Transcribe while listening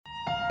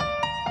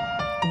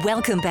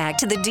Welcome back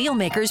to the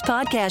Dealmakers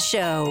Podcast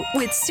Show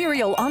with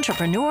serial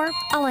entrepreneur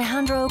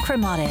Alejandro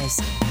Cremades,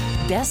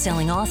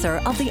 best-selling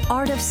author of The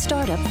Art of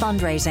Startup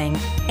Fundraising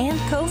and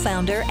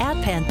co-founder at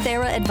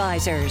Panthera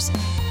Advisors.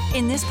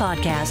 In this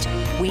podcast,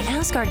 we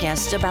ask our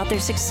guests about their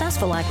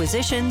successful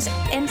acquisitions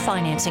and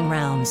financing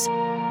rounds.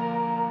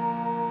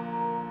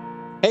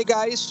 Hey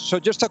guys, so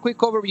just a quick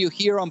overview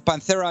here on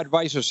Panthera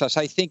Advisors, as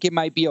I think it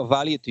might be of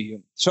value to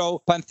you.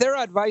 So Panthera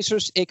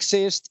Advisors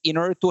exists in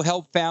order to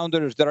help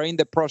founders that are in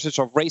the process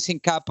of raising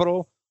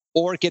capital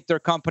or get their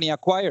company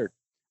acquired.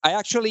 I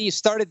actually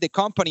started the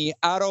company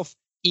out of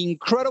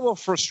incredible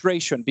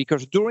frustration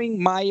because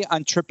during my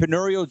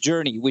entrepreneurial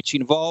journey, which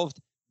involved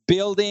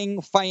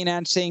building,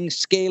 financing,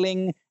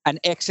 scaling, and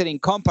exiting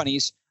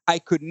companies, I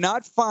could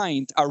not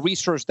find a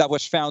resource that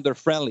was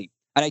founder-friendly.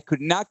 And I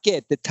could not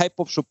get the type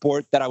of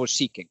support that I was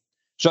seeking.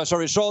 So as a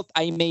result,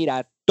 I made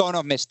a ton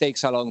of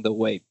mistakes along the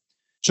way.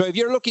 So if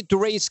you're looking to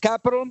raise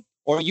capital,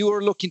 or you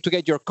are looking to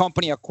get your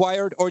company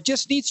acquired, or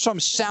just need some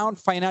sound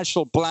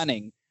financial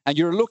planning, and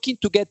you're looking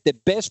to get the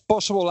best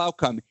possible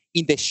outcome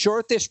in the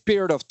shortest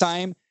period of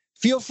time,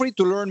 feel free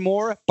to learn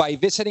more by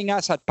visiting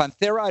us at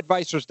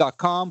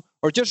pantheraadvisors.com,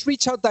 or just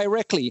reach out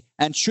directly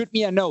and shoot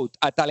me a note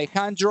at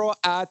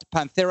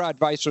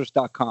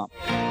alejandro@pantheraadvisors.com.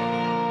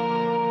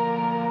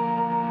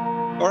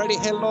 Alrighty,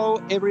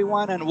 hello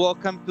everyone, and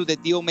welcome to the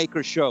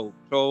Dealmaker Show.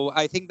 So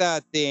I think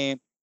that the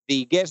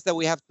guest that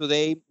we have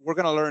today, we're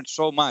going to learn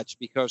so much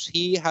because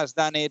he has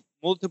done it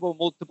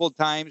multiple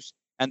times,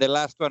 and the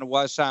last one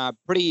was a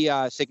pretty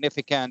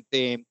significant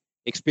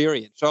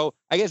experience. So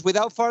I guess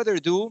without further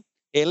ado,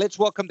 let's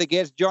welcome the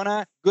guest,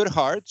 Jonah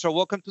Goodhart. So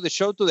welcome to the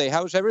show today.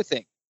 How's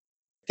everything?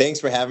 Thanks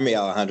for having me,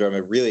 Alejandro.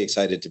 I'm really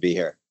excited to be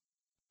here.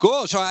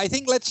 Cool. So I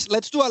think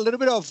let's do a little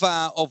bit of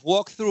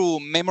walk through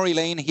memory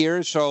lane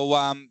here. So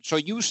so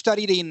you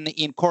studied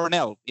in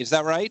Cornell, is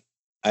that right?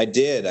 I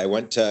did. I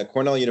went to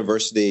Cornell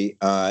University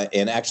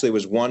and actually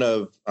was one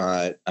of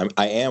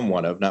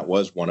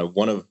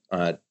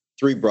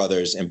three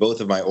brothers, and both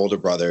of my older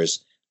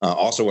brothers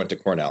also went to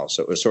Cornell.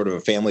 So it was sort of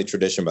a family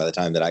tradition by the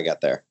time that I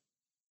got there.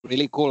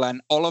 Really cool.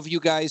 And all of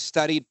you guys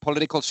studied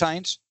political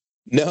science?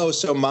 No,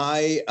 so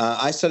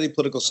I studied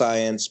political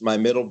science. My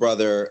middle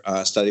brother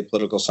studied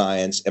political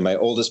science, and my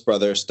oldest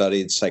brother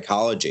studied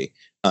psychology.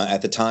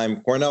 At the time,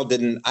 Cornell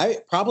didn't. I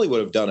probably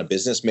would have done a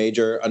business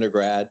major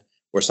undergrad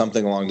or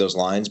something along those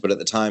lines, but at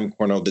the time,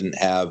 Cornell didn't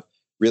have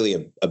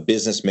really a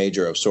business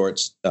major of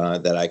sorts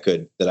that I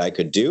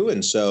could do,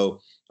 and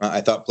so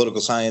I thought political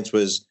science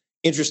was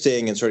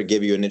interesting and sort of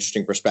gave you an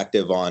interesting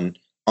perspective on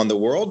the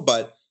world.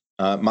 But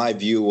my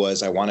view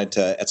was I wanted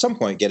to at some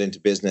point get into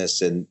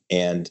business and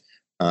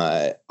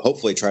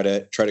hopefully try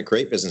to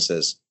create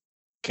businesses.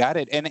 Got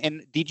it.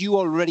 And did you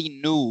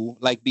already knew,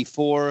 like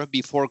before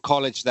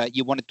college, that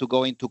you wanted to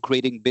go into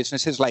creating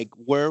businesses? Like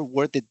where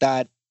did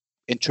that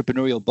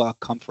entrepreneurial bug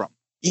come from?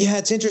 Yeah,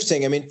 it's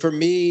interesting. I mean, for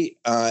me,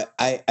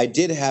 I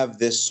did have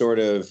this sort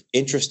of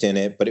interest in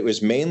it, but it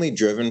was mainly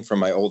driven from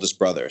my oldest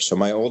brother. So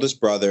my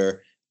oldest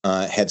brother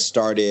had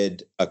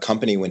started a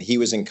company when he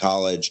was in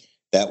college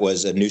that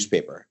was a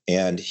newspaper,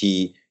 and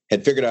he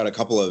had figured out a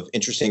couple of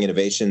interesting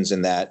innovations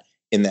in that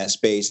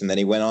space. And then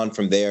he went on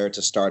from there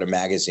to start a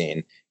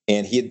magazine.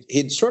 And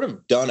he'd sort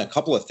of done a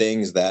couple of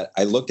things that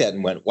I looked at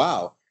and went,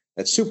 wow,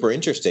 that's super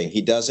interesting.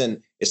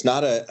 It's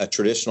not a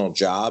traditional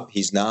job.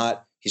 He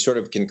sort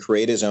of can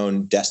create his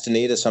own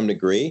destiny to some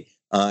degree.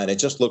 And it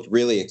just looked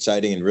really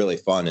exciting and really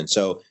fun. And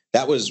so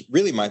that was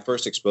really my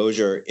first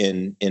exposure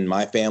in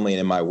my family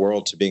and in my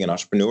world to being an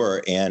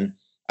entrepreneur. And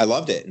I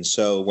loved it. And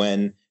so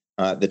when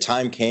the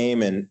time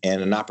came and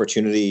an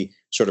opportunity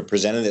sort of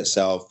presented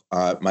itself,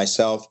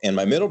 myself and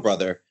my middle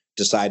brother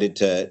decided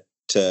to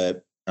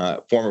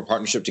form a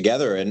partnership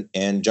together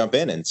and jump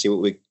in and see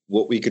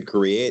what we could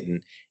create,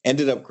 and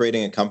ended up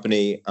creating a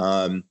company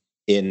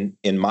in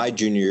my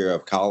junior year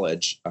of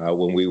college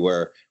when we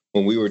were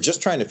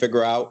just trying to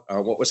figure out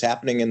what was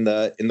happening in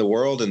the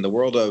world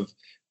of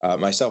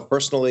myself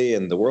personally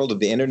and the world of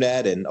the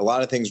internet, and a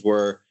lot of things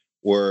were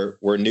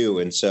new,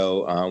 and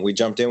so we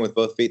jumped in with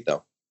both feet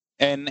though.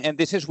 And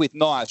this is with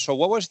Noah. So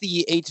what was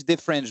the age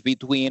difference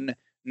between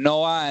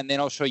Noah and then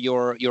also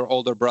your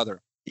older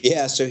brother?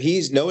 Yeah, so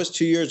Noah's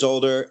 2 years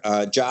older.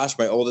 Josh,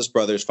 my oldest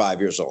brother, is 5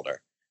 years older.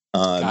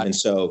 And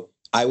so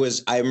I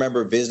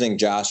remember visiting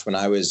Josh when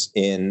I was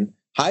in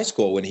high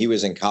school, when he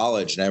was in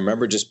college. And I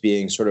remember just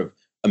being sort of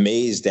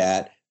amazed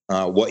at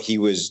what he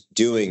was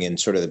doing and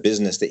sort of the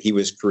business that he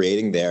was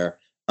creating there.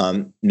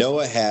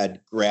 Noah had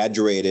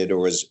graduated or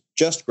was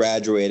just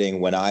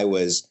graduating when I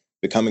was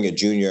becoming a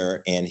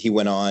junior, and he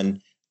went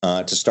on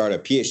to start a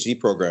PhD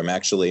program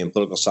actually in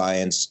political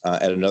science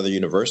at another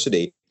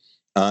university,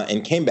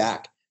 and came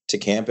back to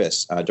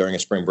campus during a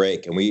spring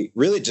break. And we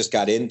really just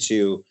got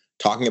into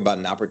talking about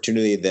an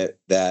opportunity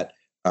that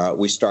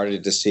we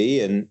started to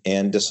see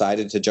and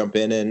decided to jump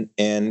in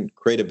and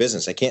create a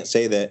business. I can't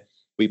say that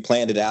we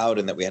planned it out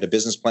and that we had a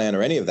business plan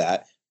or any of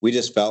that. We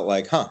just felt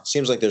like,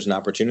 seems like there's an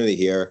opportunity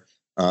here.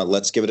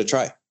 Let's give it a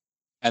try.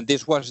 And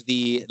this was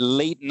the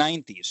late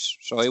 90s.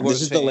 So it was.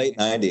 This is the late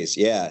 90s.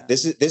 Yeah.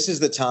 This is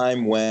the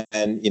time when,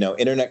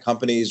 internet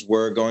companies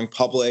were going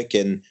public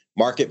and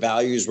market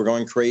values were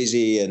going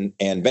crazy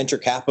and venture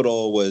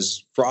capital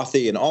was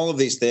frothy and all of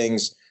these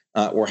things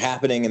were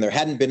happening, and there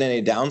hadn't been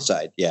any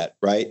downside yet.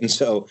 Right. And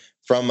so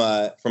from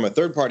a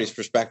third party's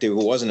perspective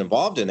who wasn't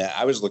involved in it,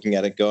 I was looking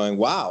at it going,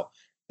 wow,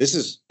 this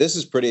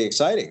is pretty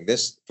exciting.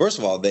 This, first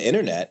of all, the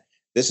internet,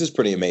 this is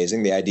pretty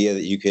amazing. The idea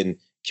that you can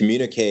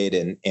communicate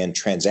and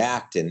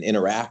transact and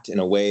interact in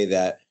a way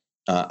that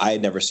I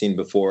had never seen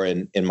before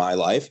in my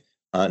life.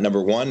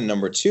 Number one.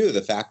 Number two,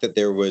 the fact that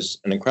there was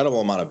an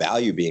incredible amount of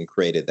value being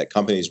created, that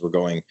companies were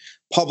going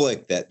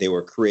public, that they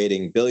were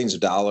creating billions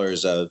of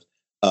dollars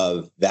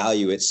of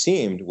value, it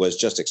seemed, was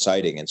just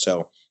exciting. And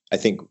so I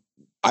think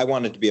I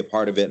wanted to be a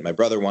part of it. My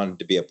brother wanted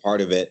to be a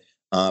part of it,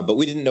 but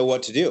we didn't know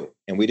what to do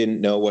and we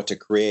didn't know what to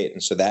create.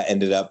 And so that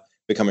ended up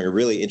becoming a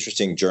really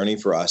interesting journey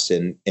for us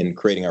in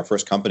creating our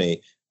first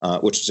company,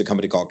 which was a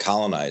company called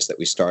Colonize that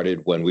we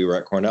started when we were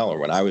at Cornell, or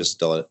when I was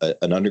still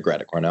an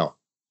undergrad at Cornell.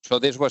 So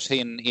this was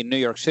in New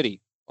York City,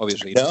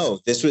 obviously. No,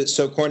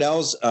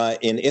 Cornell's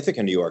in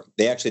Ithaca, New York.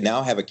 They actually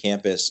now have a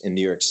campus in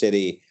New York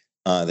City,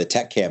 the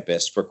tech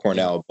campus for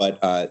Cornell, but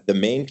the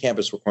main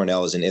campus for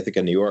Cornell is in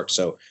Ithaca, New York.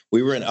 So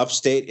we were in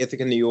upstate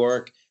Ithaca, New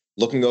York,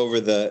 looking over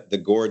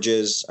the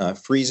gorges,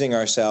 freezing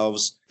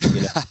ourselves,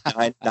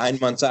 9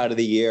 months out of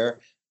the year,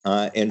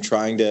 and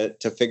trying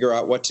to figure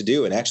out what to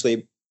do. And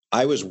actually,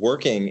 I was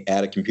working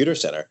at a computer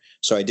center,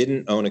 so I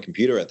didn't own a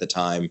computer at the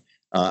time.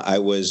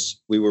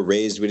 We were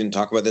raised, we didn't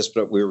talk about this,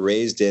 but we were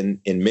raised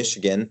in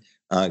Michigan,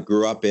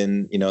 grew up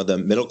in,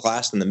 the middle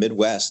class in the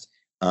Midwest,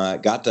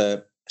 got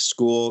to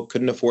school,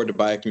 couldn't afford to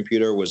buy a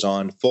computer, was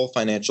on full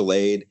financial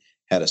aid,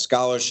 had a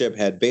scholarship,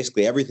 had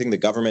basically everything the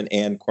government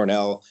and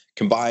Cornell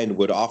combined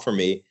would offer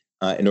me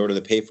in order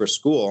to pay for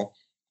school.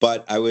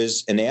 But I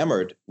was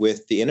enamored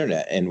with the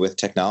internet and with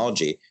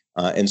technology.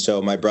 And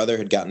so my brother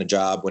had gotten a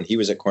job when he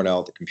was at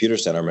Cornell at the computer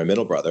center, my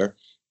middle brother,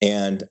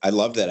 and I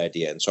loved that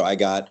idea. And so I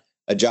got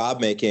a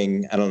job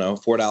making, I don't know,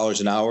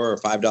 $4 an hour or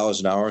 $5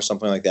 an hour,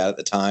 something like that at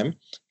the time.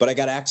 But I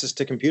got access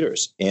to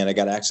computers and I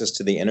got access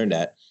to the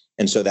internet.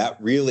 And so that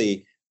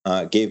really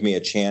gave me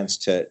a chance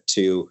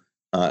to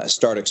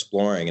start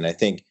exploring. And I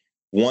think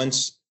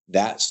once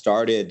that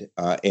started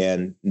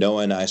and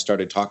Noah and I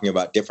started talking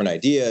about different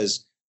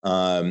ideas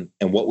and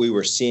what we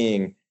were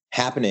seeing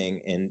happening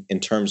in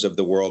terms of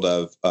the world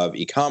of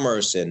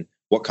e-commerce and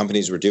what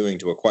companies were doing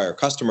to acquire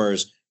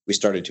customers, we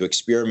started to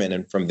experiment.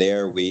 And from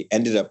there, we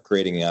ended up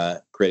creating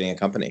a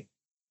company.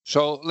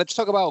 So let's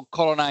talk about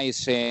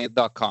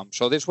colonize.com.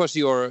 So this was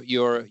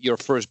your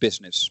first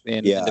business,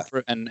 and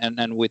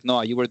with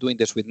Noah, you were doing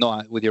this with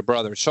Noah, with your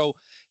brother. So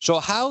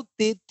how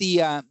did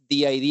the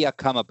idea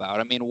come about?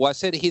 I mean,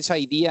 was it his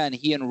idea and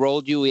he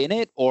enrolled you in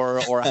it,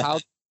 or how?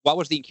 What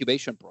was the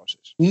incubation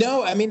process?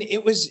 No, I mean,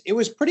 it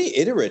was pretty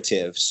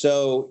iterative.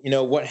 So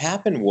what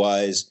happened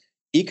was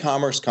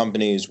e-commerce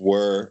companies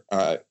were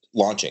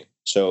launching.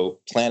 So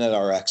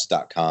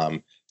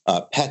PlanetRx.com.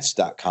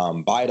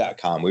 Pets.com,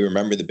 Buy.com. We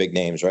remember the big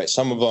names, right?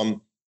 Some of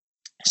them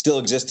still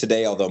exist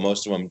today, although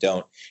most of them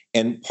don't.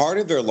 And part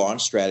of their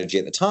launch strategy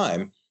at the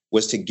time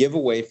was to give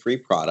away free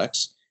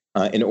products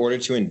in order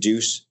to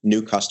induce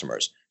new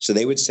customers. So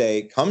they would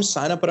say, come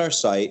sign up at our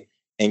site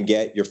and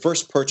get your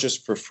first purchase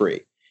for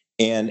free.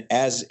 And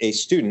as a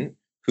student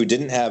who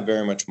didn't have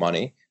very much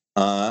money,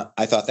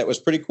 I thought that was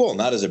pretty cool,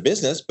 not as a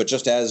business, but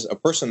just as a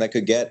person that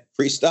could get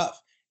free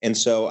stuff. And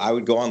so I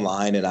would go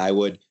online and I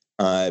would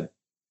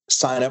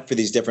sign up for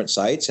these different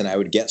sites and I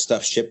would get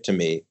stuff shipped to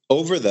me.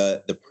 Over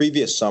the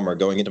previous summer,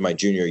 going into my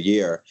junior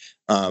year,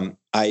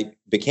 I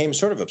became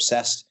sort of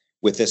obsessed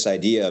with this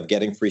idea of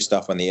getting free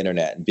stuff on the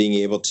internet and being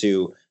able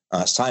to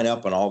sign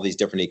up on all these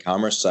different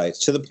e-commerce sites,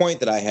 to the point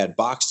that I had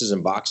boxes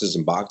and boxes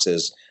and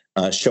boxes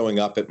showing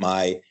up at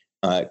my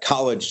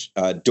college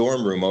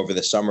dorm room over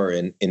the summer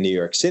in New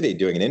York City,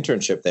 doing an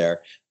internship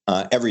there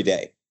every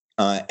day.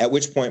 At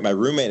which point my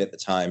roommate at the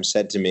time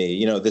said to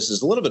me, this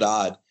is a little bit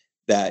odd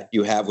that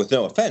you have, with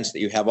no offense,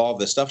 that you have all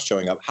this stuff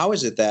showing up. How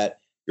is it that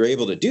you're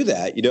able to do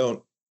that? You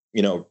don't,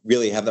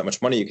 really have that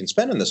much money you can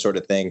spend on this sort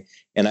of thing.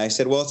 And I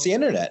said, well, it's the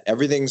internet.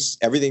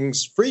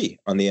 Everything's free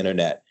on the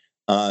internet.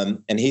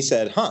 And he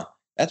said,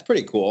 that's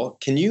pretty cool.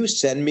 Can you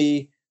send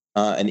me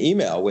an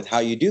email with how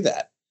you do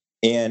that?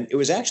 And it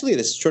was actually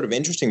this sort of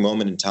interesting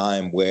moment in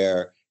time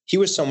where he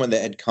was someone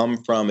that had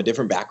come from a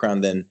different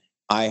background than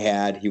I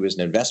had. He was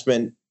an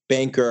investment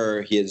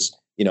banker. His,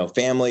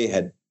 family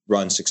had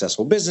run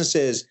successful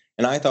businesses.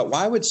 And I thought,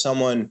 why would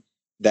someone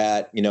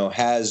that,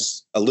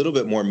 has a little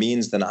bit more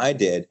means than I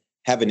did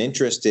have an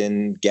interest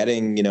in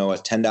getting, a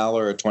 $10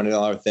 or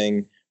 $20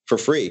 thing for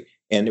free?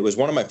 And it was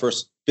one of my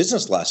first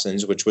business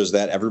lessons, which was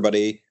that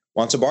everybody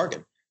wants a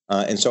bargain.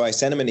 And so I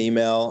sent him an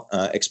email,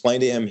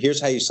 explained to him, here's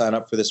how you sign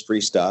up for this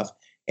free stuff.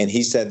 And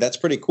he said, that's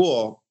pretty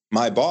cool.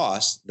 My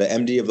boss, the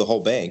MD of the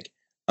whole bank,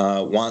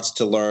 wants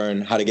to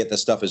learn how to get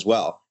this stuff as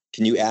well.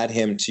 Can you add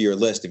him to your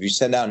list? If you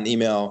send out an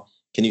email,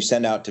 can you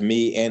send out to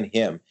me and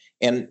him?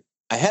 And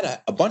I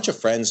had a bunch of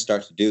friends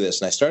start to do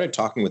this, and I started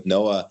talking with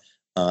Noah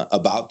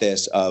about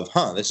this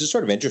this is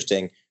sort of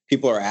interesting.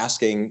 People are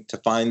asking to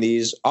find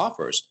these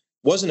offers.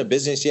 Wasn't a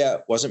business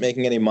yet, wasn't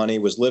making any money,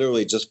 was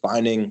literally just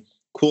finding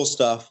cool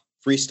stuff,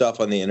 free stuff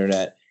on the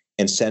internet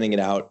and sending it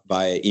out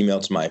via email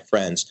to my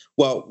friends.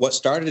 Well, what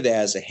started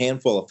as a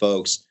handful of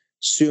folks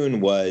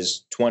soon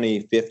was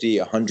 20, 50,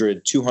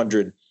 100,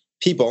 200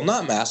 people,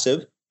 not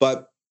massive,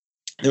 but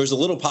there was a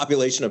little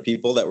population of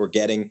people that were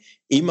getting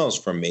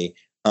emails from me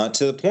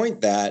to the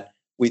point that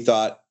we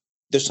thought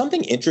there's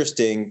something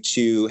interesting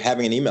to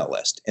having an email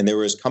list. And there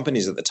was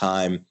companies at the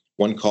time,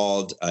 one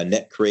called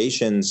Net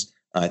Creations,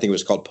 I think it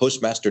was called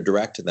Postmaster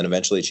Direct, and then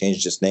eventually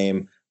changed its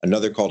name.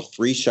 Another called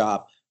Free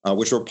Shop,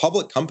 which were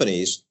public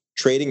companies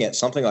trading at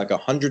something like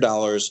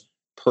 $100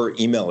 per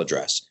email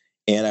address.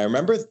 And I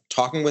remember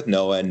talking with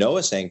Noah, and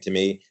Noah saying to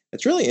me,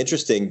 it's really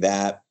interesting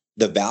that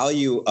the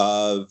value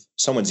of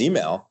someone's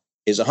email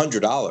is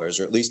 $100,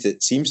 or at least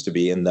it seems to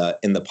be in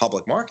the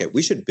public market.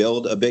 We should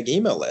build a big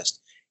email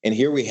list. And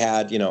here we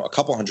had, a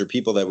couple hundred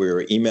people that we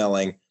were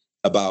emailing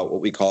about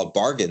what we called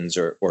bargains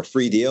or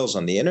free deals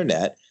on the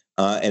internet.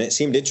 And it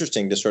seemed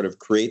interesting to sort of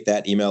create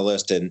that email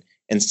list and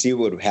see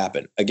what would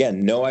happen.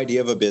 Again, no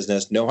idea of a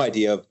business, no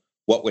idea of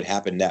what would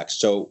happen next.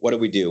 So what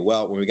did we do?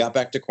 Well, when we got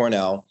back to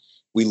Cornell,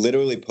 we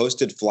literally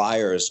posted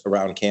flyers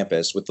around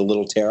campus with the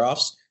little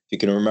tear-offs. If you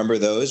can remember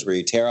those, where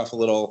you tear off a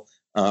little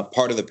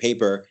part of the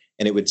paper,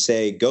 and it would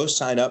say, go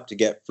sign up to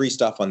get free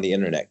stuff on the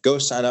internet. Go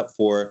sign up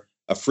for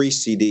a free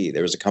CD.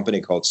 There was a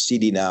company called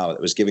CD Now that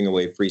was giving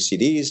away free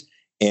CDs.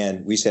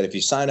 And we said, if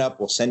you sign up,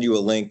 we'll send you a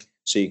link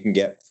so you can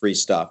get free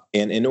stuff.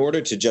 And in order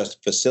to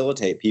just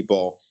facilitate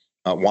people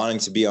wanting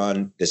to be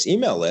on this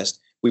email list,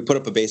 we put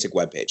up a basic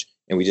webpage.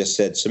 And we just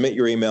said, submit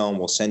your email and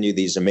we'll send you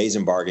these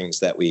amazing bargains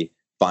that we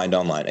find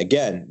online.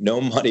 Again, no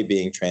money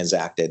being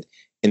transacted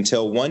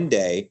until one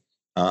day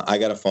I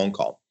got a phone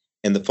call.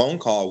 And the phone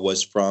call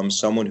was from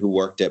someone who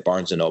worked at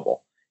Barnes &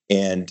 Noble.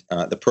 And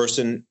the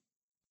person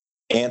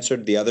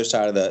answered the other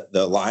side of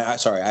the line.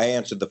 I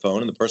answered the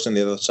phone, and the person on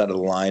the other side of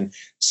the line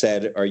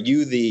said, are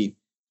you the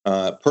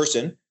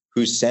person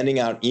who's sending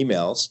out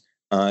emails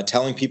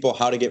telling people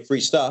how to get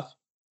free stuff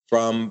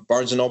from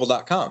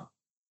barnesandnoble.com?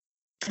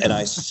 And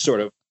I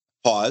sort of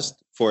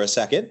paused for a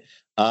second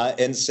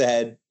and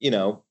said,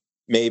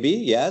 maybe,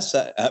 yes,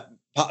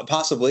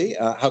 possibly.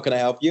 How can I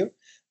help you?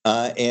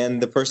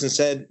 And the person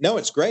said, no,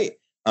 it's great.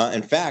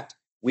 In fact,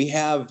 we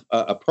have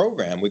a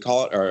program, we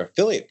call it our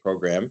affiliate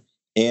program.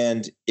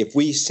 And if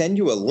we send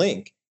you a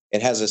link,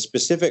 it has a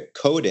specific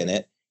code in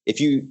it.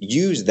 If you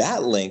use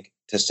that link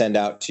to send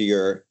out to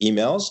your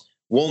emails,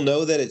 we'll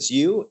know that it's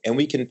you, and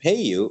we can pay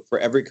you for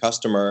every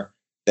customer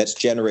that's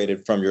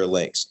generated from your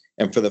links.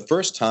 And for the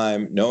first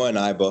time, Noah and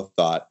I both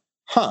thought,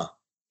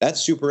 that's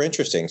super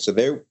interesting. So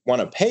they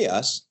want to pay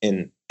us,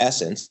 in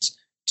essence,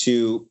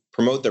 to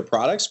promote their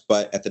products.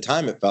 But at the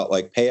time, it felt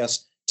like pay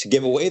us to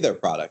give away their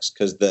products,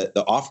 because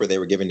the offer they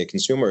were giving to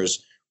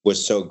consumers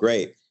was so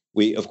great.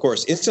 We, of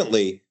course,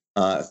 instantly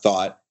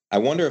thought, I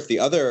wonder if the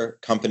other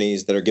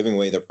companies that are giving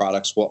away their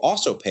products will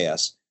also pay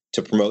us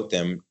to promote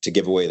them, to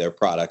give away their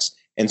products.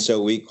 And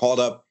so we called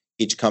up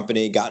each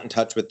company, got in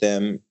touch with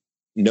them,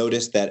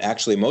 noticed that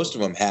actually most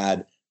of them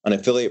had an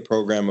affiliate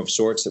program of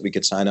sorts that we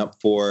could sign up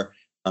for.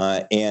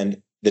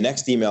 And the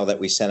next email that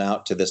we sent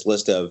out to this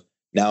list of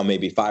now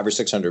maybe 500 or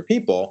 600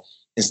 people,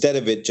 instead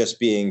of it just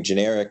being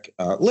generic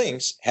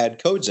links,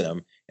 had codes in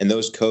them. And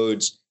those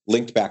codes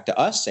linked back to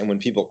us. And when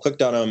people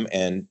clicked on them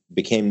and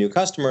became new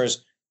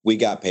customers, we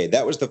got paid.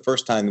 That was the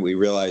first time that we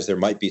realized there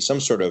might be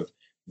some sort of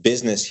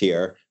business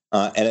here.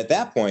 And at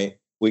that point,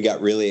 we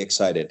got really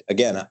excited.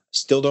 Again, I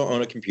still don't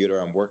own a computer.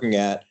 I'm working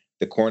at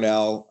the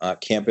Cornell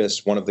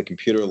campus, one of the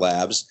computer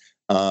labs,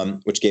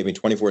 which gave me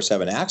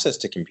 24/7 access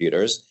to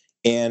computers.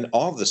 And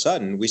all of a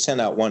sudden, we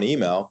send out one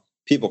email,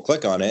 people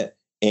click on it,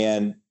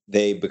 and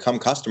they become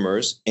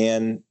customers,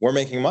 and we're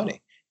making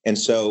money. And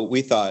so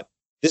we thought,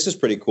 this is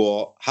pretty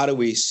cool. How do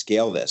we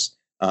scale this?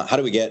 How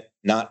do we get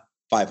not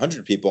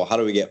 500 people? How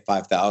do we get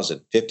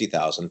 5,000,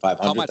 50,000,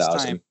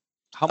 500,000?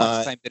 How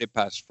much time did it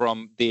pass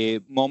from the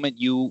moment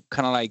you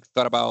kind of like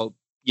thought about,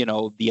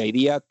 the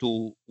idea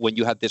to when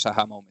you had this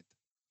aha moment?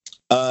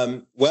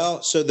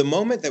 So the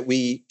moment that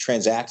we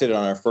transacted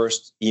on our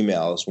first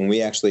emails, when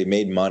we actually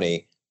made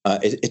money,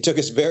 it took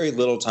us very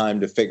little time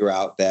to figure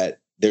out that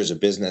there's a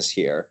business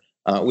here.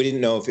 We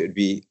didn't know if it would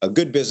be a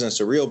good business,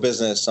 a real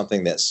business,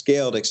 something that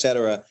scaled, et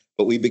cetera.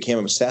 But we became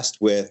obsessed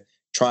with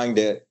trying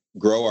to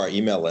grow our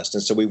email list.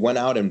 And so we went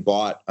out and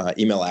bought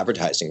email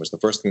advertising, was the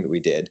first thing that we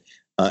did.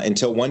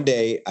 Until one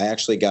day, I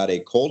actually got a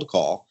cold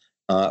call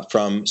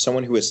from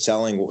someone who was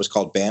selling what was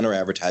called banner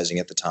advertising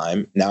at the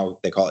time. Now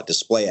they call it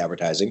display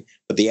advertising,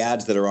 but the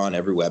ads that are on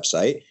every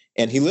website.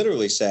 And he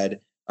literally said,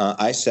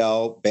 I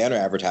sell banner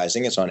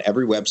advertising. It's on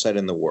every website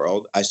in the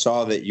world. I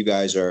saw that you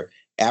guys are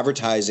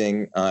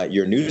advertising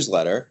your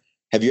newsletter.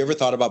 Have you ever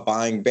thought about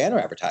buying banner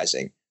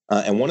advertising?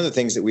 And one of the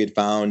things that we had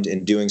found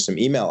in doing some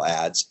email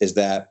ads is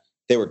that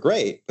they were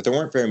great, but there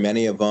weren't very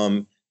many of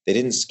them. They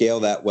didn't scale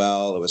that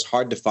well. It was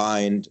hard to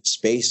find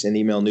space in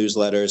email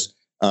newsletters.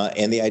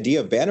 And the idea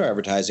of banner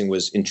advertising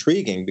was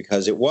intriguing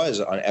because it was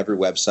on every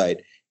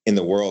website in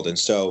the world. And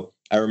so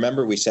I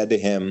remember we said to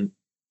him,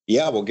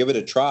 yeah, we'll give it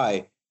a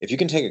try. If you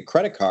can take a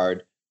credit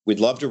card, we'd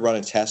love to run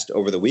a test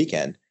over the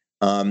weekend.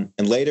 And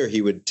later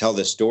he would tell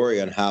this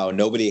story on how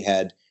nobody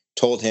had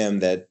told him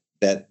that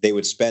they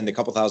would spend a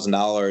couple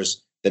 $1,000s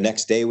the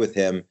next day with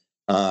him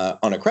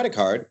on a credit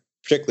card,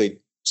 particularly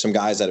some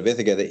guys out of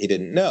Ithaca that he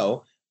didn't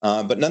know.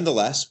 But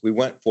nonetheless, we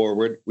went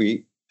forward.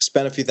 We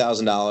spent a few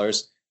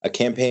 $1,000s. A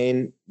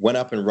campaign went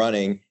up and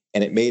running,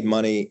 and it made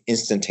money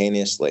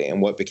instantaneously. And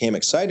what became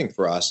exciting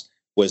for us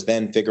was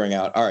then figuring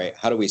out, all right,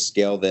 how do we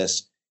scale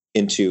this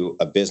into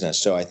a business?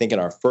 So I think in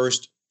our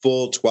first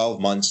full 12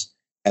 months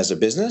as a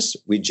business,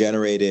 we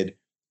generated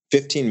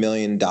 $15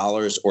 million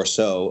or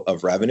so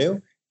of revenue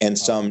and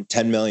some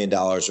 $10 million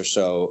or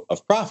so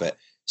of profit.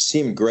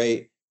 Seemed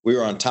great. We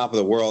were on top of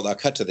the world. I'll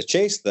cut to the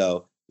chase,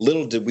 though.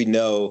 Little did we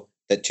know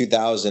that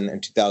 2000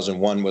 and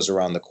 2001 was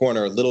around the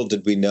corner. Little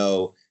did we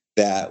know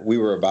that we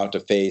were about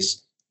to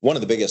face one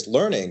of the biggest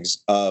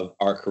learnings of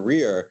our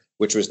career,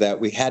 which was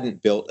that we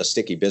hadn't built a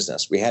sticky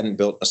business. We hadn't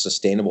built a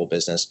sustainable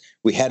business.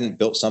 We hadn't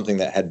built something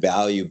that had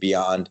value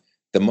beyond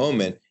the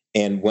moment.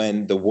 And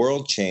when the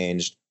world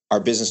changed, our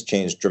business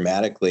changed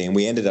dramatically, and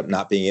we ended up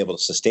not being able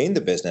to sustain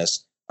the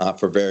business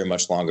for very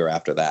much longer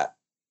after that.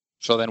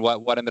 So then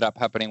what ended up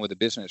happening with the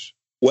business?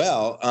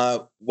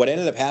 Well, what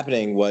ended up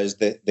happening was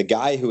that the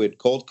guy who had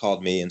cold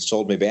called me and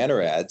sold me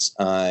banner ads,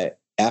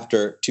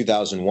 after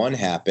 2001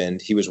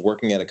 happened, he was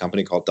working at a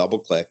company called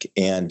DoubleClick,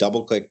 and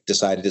DoubleClick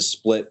decided to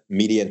split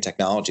media and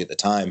technology at the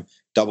time.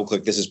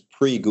 DoubleClick, this is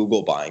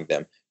pre-Google buying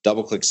them.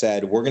 DoubleClick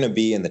said, we're going to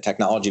be in the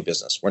technology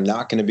business. We're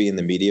not going to be in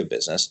the media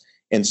business.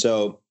 And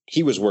so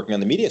he was working on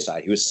the media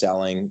side. He was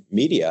selling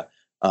media.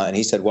 And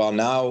he said, well,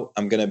 now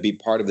I'm going to be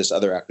part of this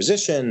other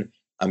acquisition.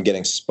 I'm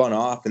getting spun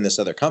off in this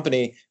other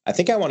company. I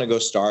think I want to go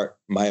start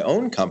my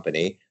own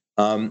company.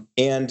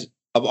 And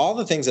of all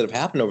the things that have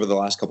happened over the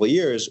last couple of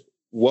years,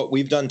 what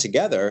we've done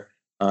together,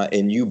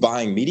 and you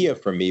buying media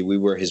from me, we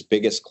were his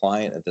biggest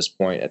client at this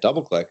point at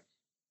DoubleClick,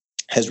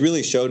 has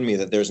really showed me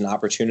that there's an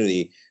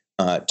opportunity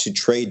to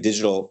trade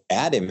digital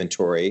ad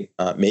inventory,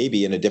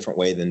 maybe in a different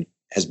way than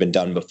has been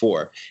done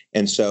before.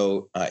 And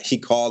so he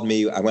called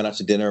me. I went out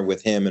to dinner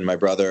with him and my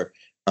brother,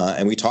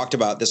 and we talked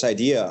about this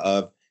idea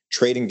of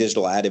trading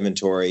digital ad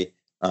inventory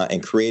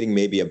and creating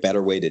maybe a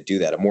better way to do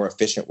that, a more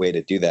efficient way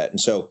to do that. And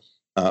so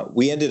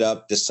we ended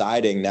up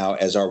deciding now,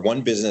 as our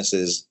one business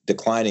is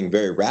declining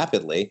very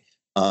rapidly,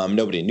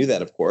 nobody knew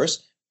that, of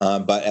course,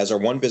 but as our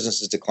one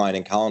business is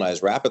declining,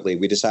 Colonize rapidly,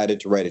 we decided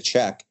to write a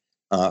check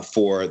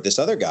for this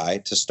other guy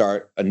to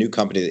start a new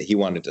company that he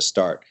wanted to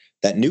start.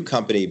 That new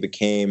company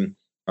became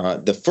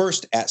the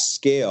first at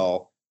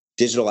scale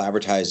digital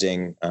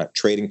advertising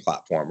trading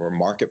platform or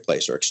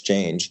marketplace or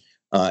exchange,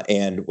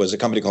 and was a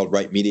company called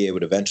Right Media. It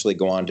would eventually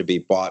go on to be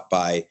bought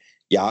by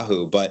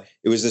Yahoo. But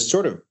it was this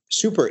sort of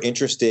super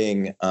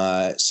interesting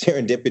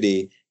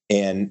serendipity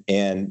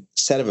and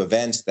set of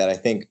events that I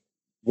think,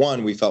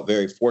 one, we felt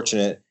very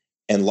fortunate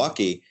and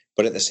lucky.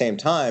 But at the same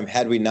time,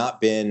 had we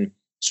not been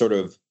sort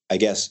of, I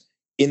guess,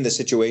 in the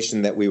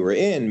situation that we were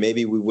in,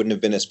 maybe we wouldn't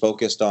have been as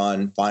focused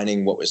on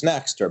finding what was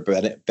next or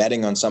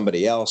betting on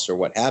somebody else or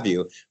what have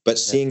you. But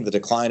seeing the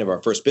decline of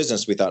our first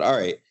business, we thought, all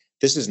right,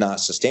 this is not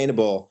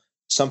sustainable.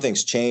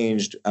 Something's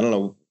changed. I don't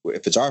know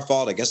if it's our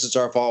fault. I guess it's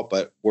our fault,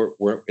 but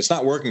it's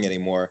not working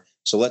anymore.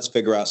 So let's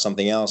figure out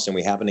something else. And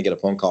we happened to get a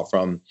phone call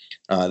from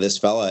this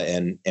fella,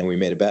 and we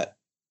made a bet.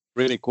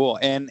 Really cool.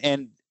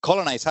 And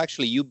Colonize,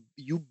 actually,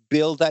 you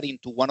build that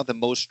into one of the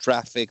most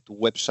trafficked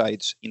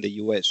websites in the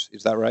US.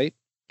 Is that right?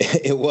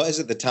 It was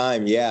at the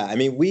time, yeah. I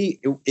mean,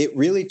 it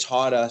really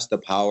taught us the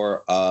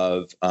power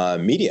of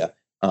media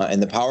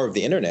and the power of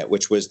the internet,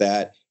 which was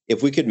that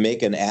if we could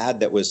make an ad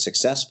that was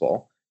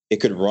successful,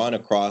 it could run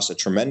across a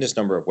tremendous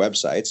number of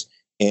websites,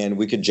 and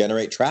we could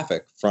generate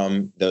traffic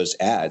from those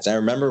ads. I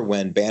remember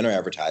when banner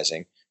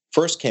advertising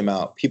first came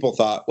out, people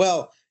thought,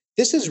 well,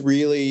 this is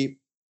really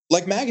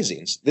like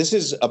magazines. This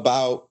is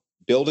about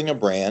building a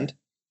brand,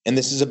 and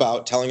this is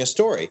about telling a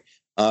story.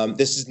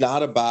 This is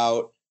not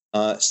about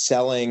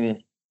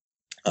selling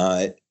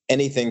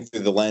anything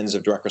through the lens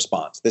of direct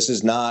response. This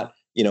is not,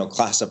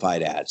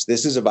 classified ads.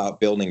 This is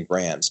about building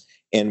brands.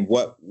 And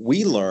what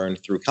we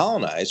learned through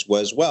Colonize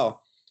was,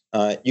 well,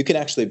 you can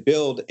actually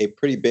build a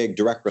pretty big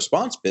direct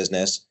response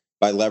business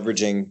by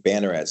leveraging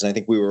banner ads. And I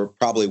think we were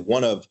probably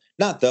one of,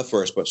 not the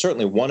first, but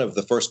certainly one of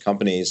the first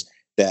companies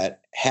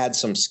that had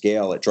some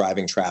scale at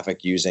driving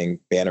traffic using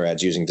banner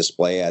ads, using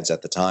display ads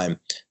at the time.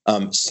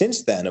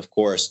 Since then, of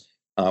course,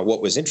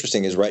 what was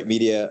interesting is Right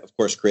Media, of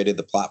course, created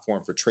the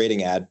platform for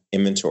trading ad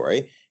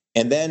inventory.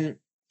 And then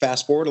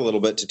fast forward a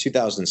little bit to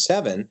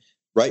 2007,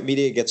 Right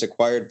Media gets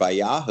acquired by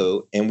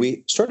Yahoo. And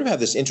we sort of have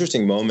this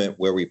interesting moment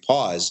where we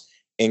pause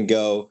and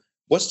go,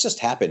 what's just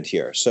happened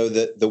here? So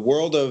the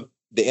world of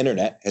the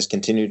internet has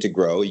continued to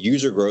grow.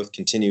 User growth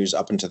continues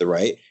up and to the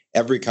right.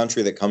 Every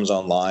country that comes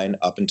online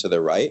up and to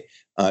the right.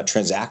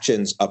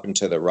 Transactions up and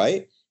to the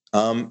right.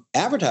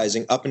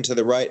 Advertising up and to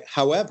the right.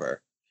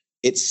 However,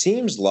 it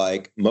seems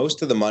like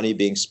most of the money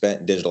being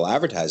spent in digital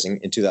advertising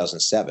in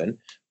 2007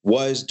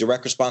 was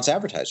direct response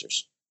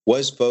advertisers,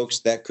 was folks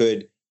that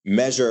could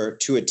measure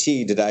to a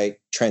T, did I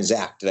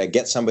transact? Did I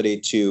get somebody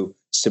to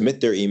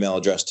submit their email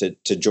address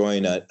to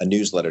join a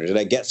newsletter? Did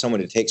I get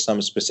someone to take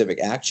some specific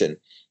action?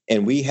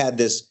 And we had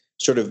this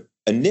sort of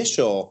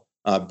initial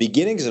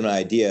beginnings of an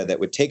idea that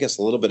would take us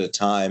a little bit of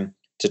time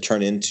to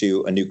turn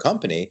into a new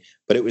company.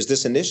 But it was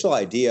this initial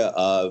idea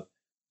of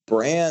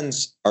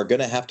brands are going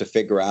to have to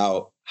figure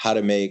out how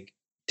to make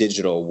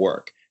digital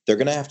work. They're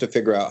going to have to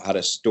figure out how to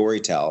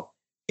storytell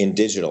in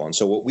digital. And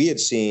so what we had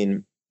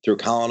seen through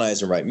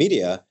Colonize and Right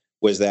Media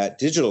was that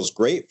digital is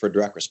great for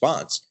direct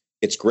response.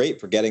 It's great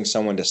for getting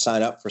someone to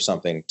sign up for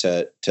something,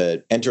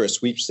 to enter a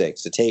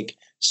sweepstakes, to take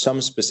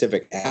some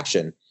specific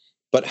action.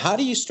 But how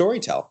do you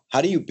storytell?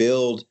 How do you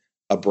build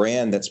a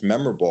brand that's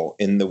memorable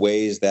in the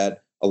ways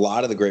that a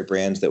lot of the great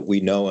brands that we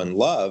know and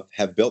love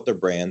have built their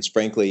brands,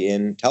 frankly,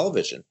 in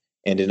television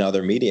and in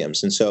other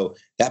mediums? And so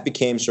that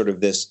became sort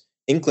of this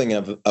inkling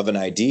of an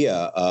idea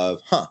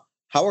of,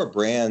 how are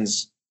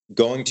brands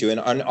going to, and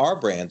are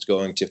brands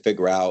going to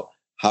figure out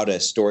how to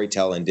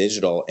storytell in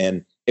digital?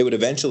 And it would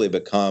eventually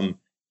become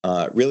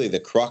really the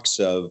crux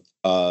of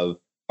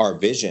our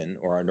vision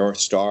or our North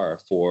Star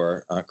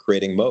for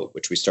creating Moat,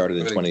 which we started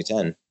in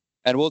 2010.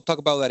 And we'll talk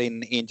about that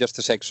in just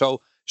a sec.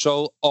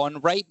 So on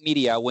Right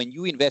Media, when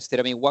you invested,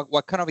 I mean,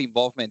 what kind of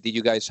involvement did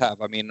you guys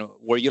have? I mean,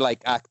 were you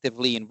like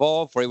actively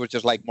involved, or it was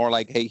just like more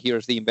like, hey,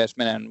 here's the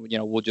investment,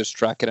 and we'll just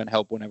track it and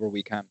help whenever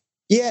we can?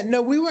 Yeah,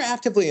 no, we were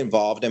actively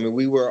involved. I mean,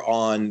 we were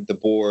on the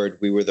board.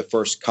 We were the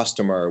first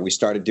customer. We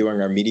started doing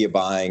our media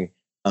buying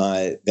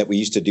that we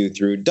used to do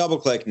through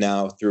DoubleClick,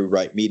 now through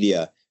Right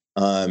Media.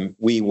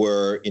 We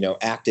were,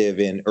 active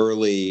in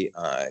early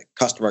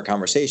customer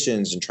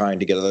conversations and trying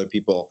to get other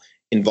people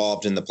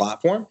involved in the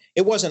platform.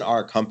 It wasn't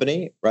our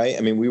company, right?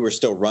 I mean, we were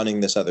still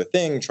running this other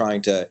thing,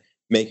 trying to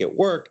make it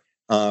work.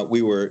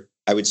 We were,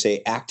 I would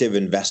say, active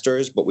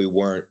investors, but we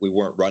weren't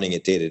running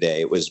it day to day.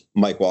 It was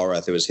Mike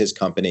Walrath. It was his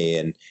company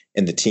and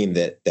the team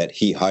that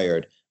he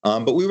hired.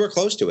 But we were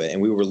close to it,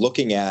 and we were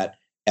looking at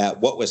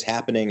what was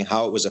happening,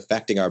 how it was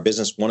affecting our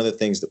business. One of the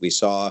things that we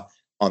saw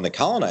on the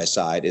Colonize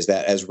side is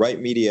that as Right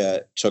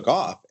Media took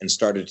off and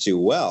started to do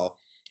well,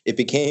 it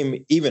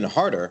became even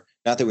harder.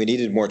 Not that we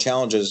needed more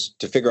challenges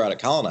to figure out a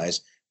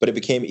Colonize, but it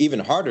became even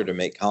harder to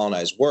make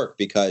Colonize work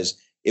because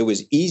it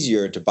was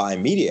easier to buy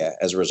media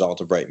as a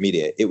result of Right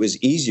Media. It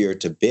was easier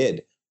to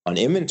bid on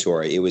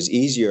inventory. It was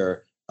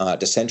easier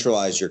to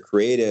centralize your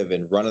creative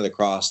and run it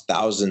across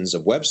thousands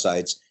of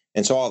websites.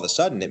 And so all of a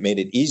sudden, it made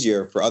it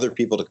easier for other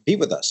people to compete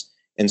with us.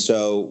 And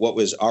so what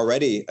was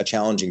already a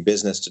challenging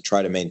business to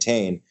try to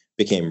maintain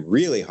became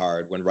really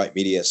hard when Right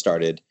Media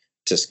started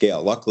to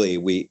scale. Luckily,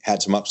 we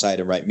had some upside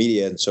in Right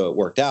Media, and so it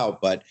worked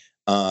out. But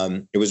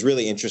it was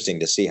really interesting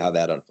to see how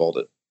that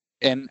unfolded.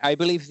 And I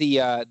believe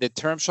the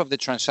terms of the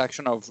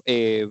transaction of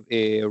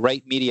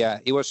Right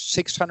Media, it was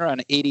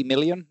 $680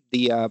 million,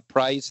 the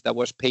price that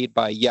was paid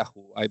by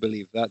Yahoo. I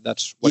believe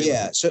that's what.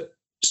 Yeah, so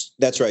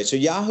that's right. So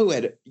Yahoo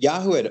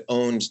had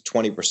owned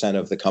 20%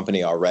 of the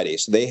company already.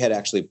 So they had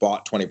actually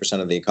bought 20%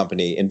 of the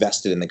company,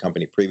 invested in the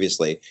company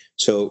previously.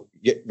 So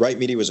Right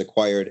Media was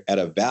acquired at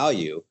a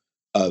value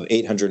of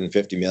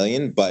 $850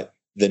 million, but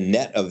the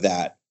net of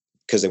that,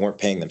 because they weren't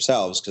paying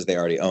themselves because they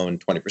already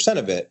owned 20%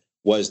 of it,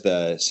 was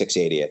the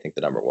 680, I think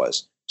the number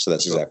was. So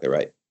that's exactly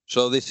right.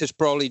 So this is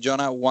probably,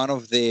 Jonah, one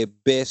of the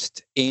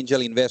best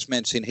angel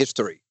investments in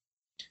history.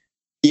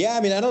 Yeah,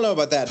 I mean, I don't know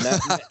about that.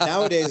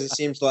 Nowadays, it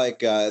seems like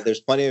there's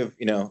plenty of,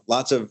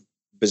 lots of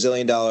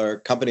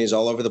bazillion-dollar companies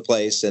all over the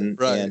place, and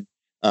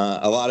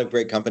a lot of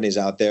great companies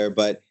out there.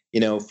 But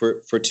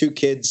for two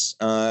kids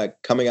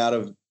coming out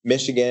of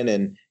Michigan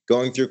and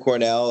going through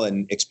Cornell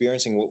and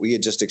experiencing what we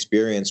had just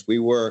experienced, we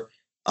were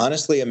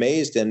honestly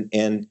amazed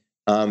and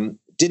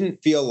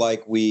didn't feel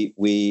like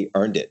we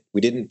earned it.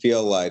 We didn't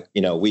feel like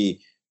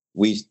we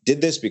did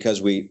this because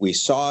we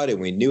saw it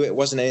and we knew it. It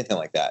wasn't anything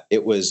like that.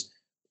 It was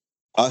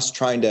us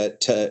trying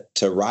to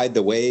ride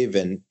the wave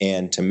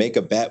and to make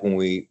a bet when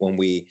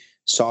we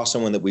saw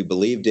someone that we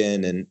believed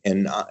in,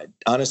 and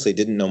honestly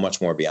didn't know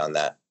much more beyond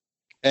that.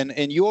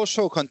 And you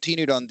also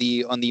continued on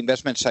the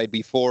investment side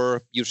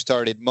before you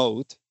started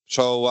Moat.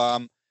 So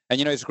and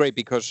it's great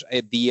because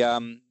I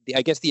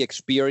guess the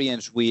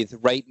experience with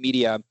Right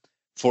Media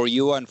for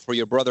you and for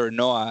your brother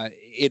Noah,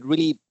 it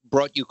really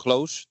brought you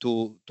close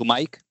to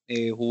Mike,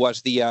 who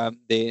was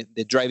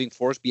the driving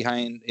force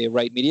behind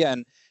Right Media,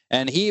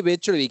 and he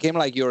eventually became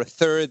like your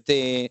third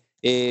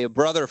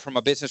brother from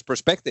a business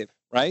perspective,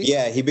 right?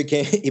 Yeah, he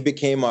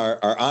became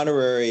our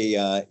honorary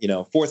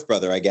fourth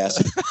brother, I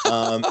guess.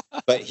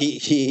 But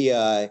he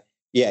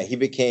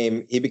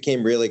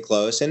became really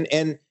close,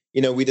 and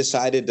we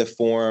decided to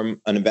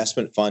form an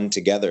investment fund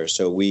together.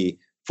 So we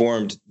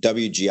formed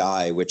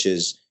WGI, which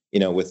is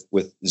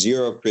with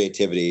zero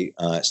creativity,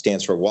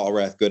 stands for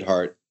Lerer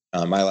Goodhart,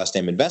 my last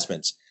name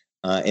investments.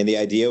 And the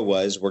idea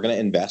was we're going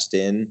to invest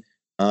in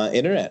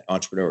internet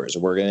entrepreneurs.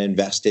 We're going to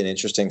invest in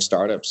interesting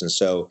startups. And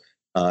so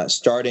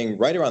starting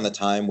right around the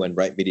time when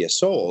Right Media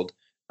sold,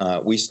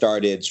 we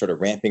started sort of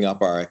ramping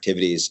up our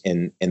activities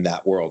in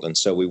that world. And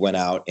so we went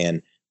out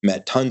and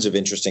met tons of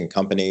interesting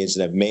companies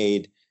and have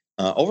made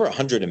over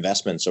 100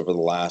 investments over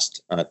the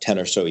last 10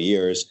 or so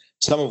years,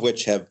 some of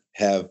which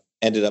have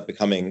ended up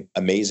becoming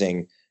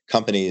amazing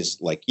companies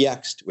like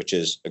Yext, which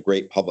is a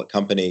great public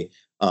company,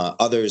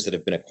 others that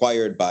have been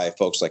acquired by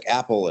folks like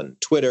Apple and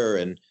Twitter,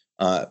 and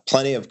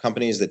plenty of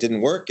companies that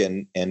didn't work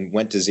and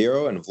went to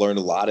zero, and have learned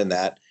a lot in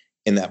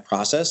that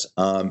process.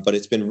 But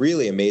it's been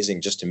really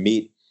amazing just to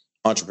meet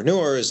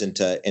entrepreneurs and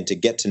to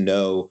get to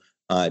know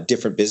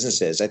different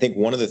businesses. I think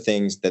one of the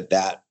things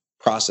that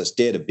process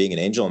did of being an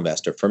angel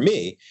investor for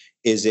me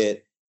is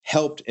it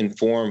helped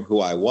inform who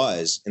I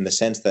was, in the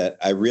sense that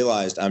I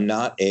realized I'm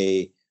not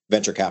a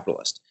venture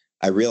capitalist.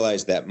 I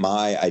realized that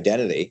my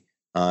identity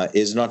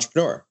is an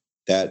entrepreneur,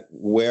 that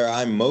where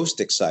I'm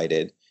most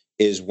excited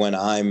is when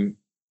I'm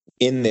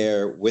in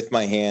there with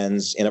my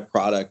hands in a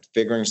product,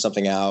 figuring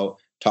something out,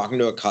 talking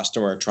to a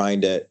customer,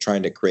 trying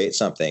to create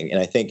something. And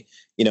I think,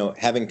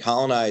 having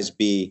Colonize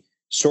be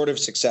sort of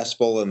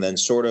successful and then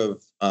sort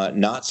of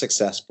not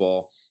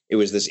successful, it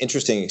was this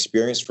interesting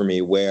experience for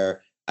me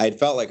where I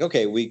felt like,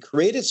 okay, we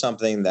created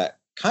something that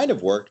kind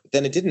of worked, but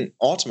then it didn't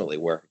ultimately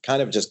work. It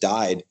kind of just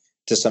died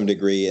to some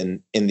degree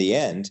in the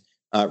end.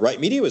 Right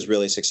Media was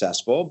really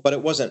successful, but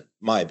it wasn't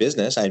my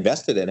business. I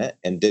invested in it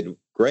and did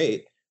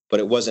great, but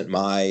it wasn't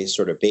my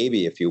sort of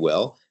baby, if you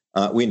will.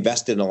 We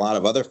invested in a lot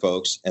of other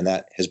folks, and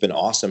that has been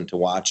awesome to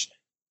watch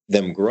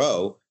them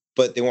grow,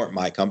 but they weren't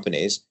my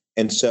companies.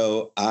 And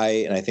so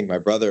I think my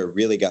brother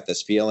really got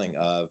this feeling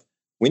of,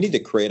 we need to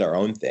create our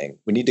own thing.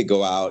 We need to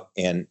go out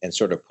and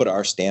sort of put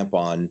our stamp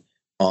on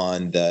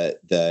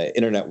the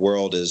internet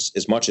world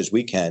as much as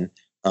we can.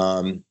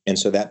 And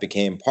so that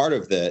became part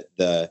of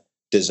the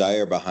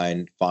desire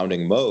behind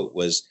founding Moat,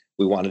 was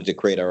we wanted to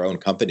create our own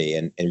company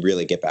and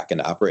really get back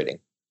into operating.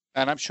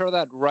 And I'm sure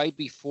that right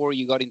before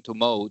you got into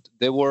Moat,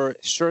 there were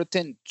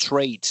certain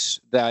traits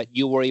that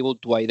you were able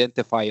to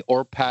identify,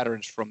 or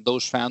patterns from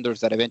those founders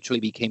that eventually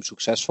became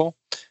successful.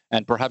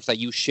 And perhaps that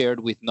you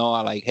shared with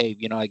Noah, like, hey,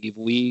 like if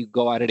we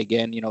go at it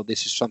again,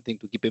 this is something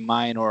to keep in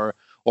mind, or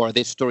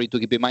this story to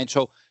keep in mind.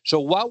 So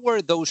what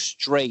were those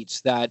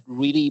traits that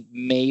really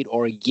made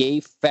or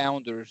gave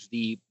founders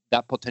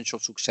that potential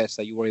success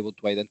that you were able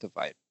to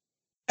identify?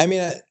 I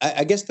mean,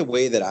 I guess the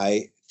way that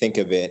I think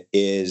of it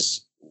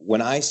is,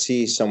 when I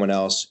see someone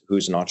else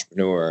who's an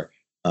entrepreneur,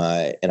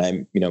 and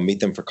I meet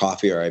them for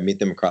coffee, or I meet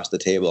them across the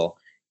table,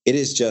 it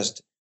is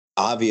just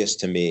obvious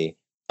to me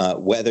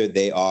whether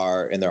they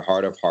are in their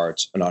heart of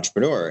hearts an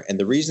entrepreneur. And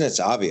the reason it's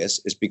obvious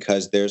is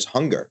because there's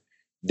hunger.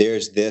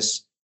 There's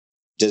this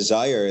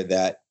desire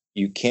that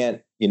you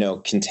can't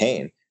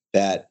contain,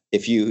 that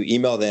if you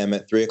email them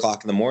at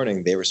 3:00 in the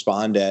morning, they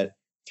respond at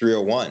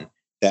 3:01.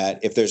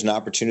 That if there's an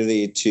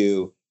opportunity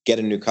to get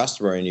a new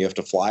customer and you have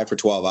to fly for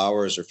 12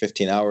 hours or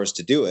 15 hours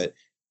to do it,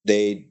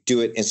 they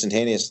do it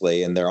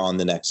instantaneously and they're on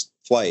the next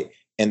flight.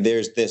 And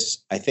there's this,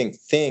 I think,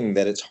 thing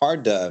that it's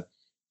hard to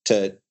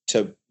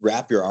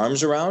wrap your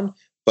arms around,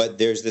 but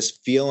there's this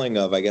feeling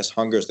of, I guess,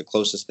 hunger is the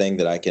closest thing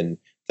that I can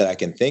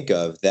think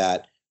of,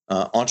 that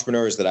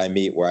entrepreneurs that I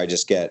meet, where I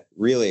just get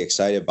really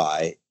excited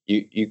by,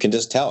 you can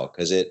just tell,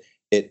 because it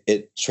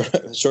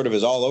sort of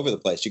is all over the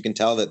place. You can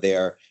tell that they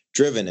are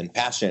driven and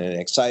passionate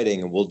and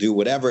exciting and will do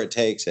whatever it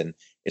takes, and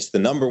it's the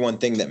number one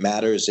thing that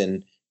matters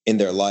in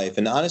their life.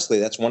 And honestly,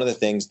 that's one of the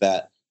things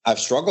that I've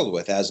struggled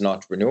with as an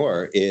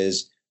entrepreneur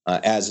is,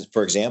 as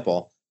for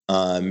example,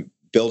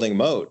 building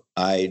Moat.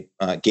 I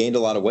gained a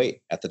lot of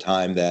weight at the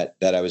time that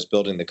I was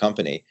building the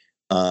company.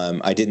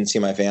 I didn't see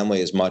my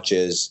family as much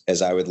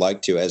as I would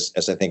like to, as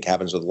I think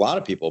happens with a lot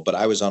of people. But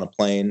I was on a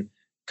plane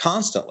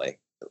constantly,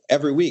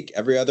 every week,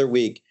 every other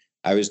week.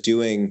 I was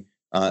doing.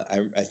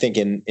 I think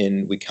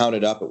we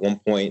counted up at one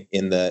point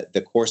in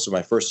the course of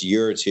my first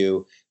year or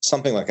two,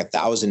 something like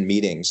 1,000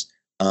 meetings,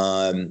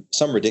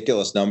 some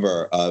ridiculous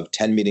number of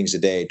 10 meetings a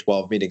day,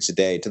 12 meetings a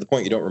day, to the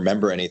point you don't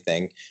remember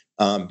anything,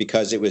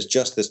 because it was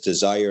just this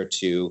desire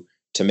to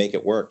make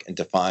it work and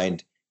to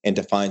find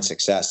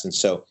success. And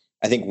so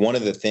I think one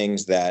of the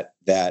things that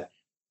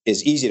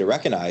is easy to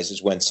recognize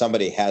is when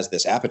somebody has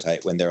this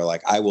appetite, when they're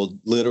like, I will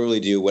literally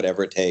do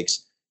whatever it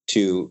takes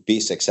to be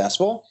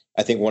successful.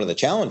 I think one of the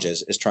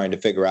challenges is trying to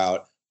figure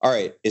out, all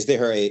right, is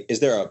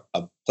there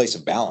a place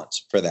of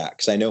balance for that?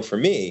 Because I know for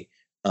me,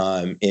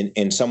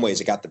 in some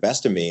ways, it got the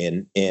best of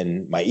me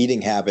in my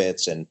eating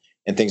habits and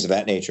things of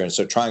that nature. And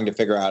so trying to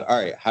figure out, all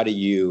right, how do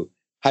you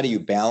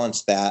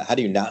balance that? How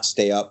do you not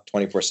stay up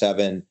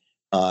 24/7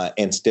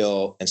 and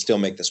still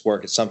make this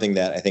work? It's something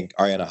that I think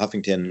Arianna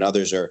Huffington and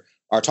others are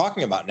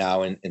talking about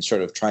now, and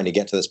sort of trying to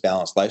get to this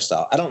balanced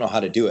lifestyle. I don't know how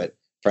to do it,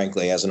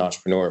 frankly, as an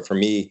entrepreneur. For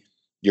me,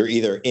 you're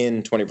either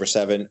in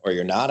 24/7 or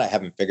you're not. I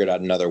haven't figured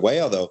out another way,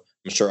 although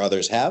I'm sure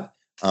others have.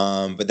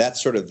 But that's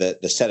sort of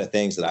the set of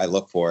things that I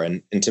look for.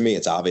 And to me,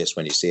 it's obvious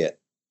when you see it.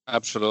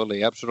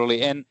 Absolutely.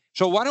 Absolutely. And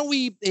so why don't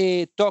we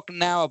talk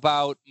now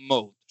about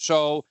Moat?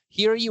 So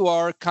here you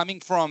are coming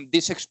from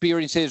these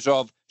experiences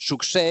of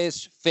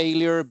success,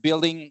 failure,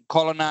 building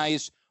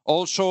Colonize.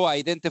 also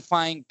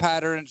identifying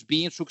patterns,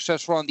 being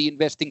successful on the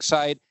investing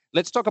side.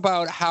 Let's talk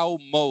about how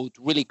Moat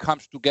really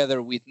comes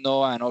together with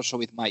Noah and also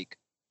with Mike.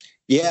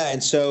 Yeah,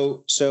 and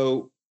so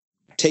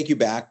take you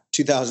back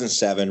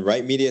 2007,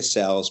 right? Media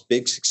sells,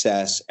 big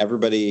success.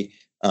 Everybody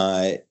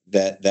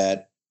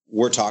that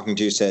we're talking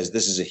to says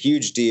this is a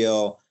huge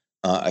deal,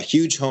 a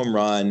huge home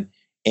run,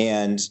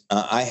 and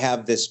I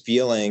have this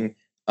feeling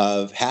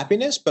of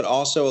happiness, but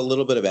also a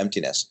little bit of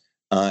emptiness.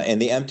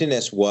 And the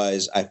emptiness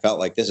was I felt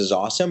like this is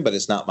awesome, but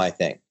it's not my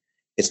thing.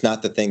 It's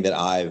not the thing that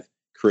I've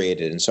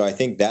created, and so I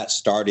think that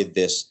started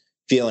this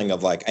feeling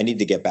of like I need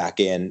to get back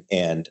in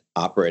and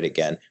operate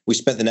again. We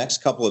spent the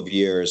next couple of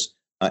years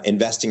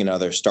investing in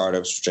other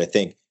startups, which I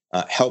think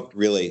helped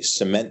really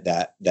cement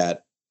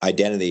that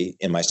identity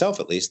in myself,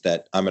 at least,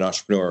 that I'm an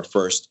entrepreneur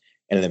first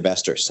and an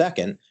investor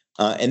second.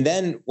 And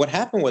then what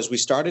happened was we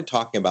started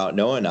talking about,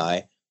 Noah and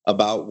I,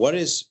 about what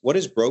is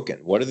broken,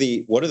 what are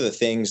the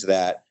things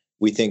that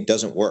we think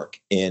doesn't work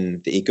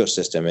in the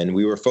ecosystem, and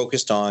we were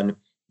focused on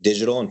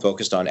digital and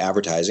focused on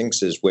advertising.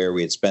 This is where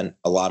we had spent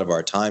a lot of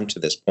our time to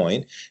this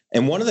point.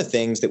 And one of the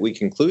things that we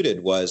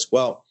concluded was,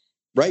 well,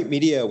 Right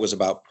Media was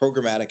about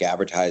programmatic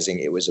advertising.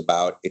 It was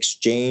about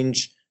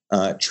exchange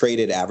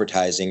traded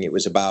advertising. It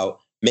was about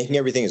making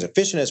everything as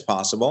efficient as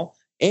possible.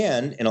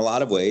 And in a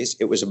lot of ways,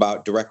 it was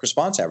about direct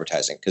response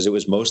advertising because it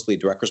was mostly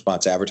direct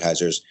response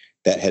advertisers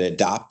that had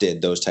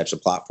adopted those types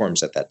of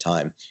platforms at that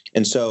time.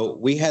 And so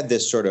we had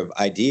this sort of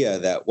idea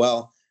that,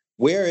 well,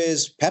 where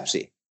is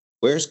Pepsi?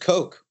 Where's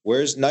Coke?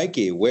 Where's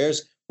Nike? Where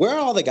are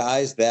all the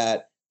guys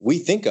that we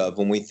think of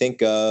when we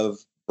think of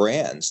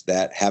brands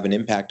that have an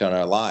impact on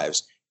our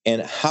lives?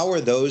 And how are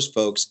those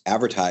folks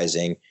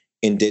advertising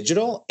in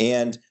digital?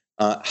 And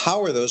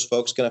how are those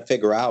folks going to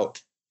figure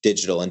out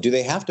digital? And do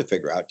they have to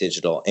figure out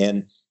digital?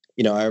 And,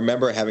 I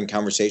remember having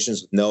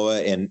conversations with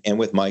Noah and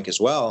with Mike as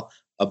well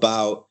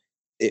about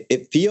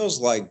it feels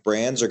like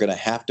brands are going to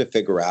have to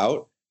figure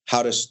out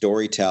how to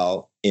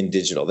storytell in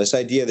digital. This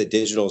idea that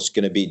digital is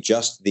going to be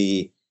just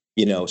the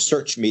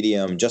search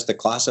medium, just the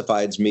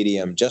classifieds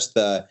medium, just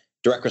the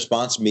direct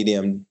response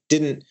medium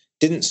didn't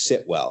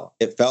sit well.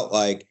 It felt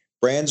like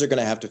brands are going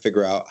to have to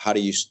figure out how to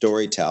use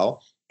storytell.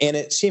 And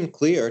it seemed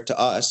clear to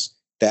us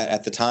that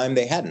at the time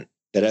they hadn't.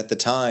 That at the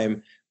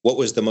time, what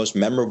was the most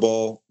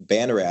memorable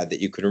banner ad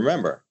that you could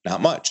remember?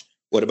 Not much.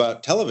 What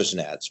about television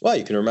ads? Well,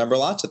 you can remember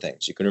lots of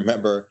things. You can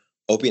remember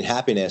Opie and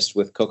Happiness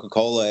with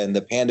Coca-Cola and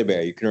the Panda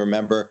Bear. You can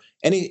remember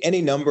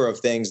any number of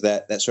things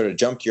that sort of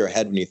jump to your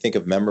head when you think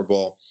of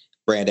memorable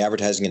brand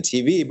advertising and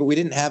TV, but we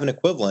didn't have an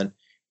equivalent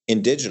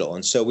in digital.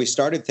 And so we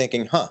started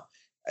thinking,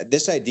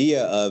 this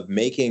idea of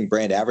making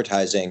brand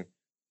advertising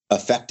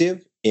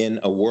effective in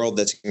a world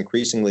that's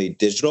increasingly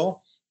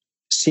digital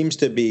seems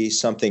to be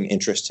something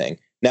interesting.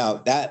 Now,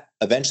 that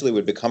eventually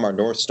would become our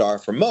North Star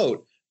for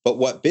Moat, but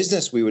what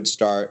business we would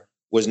start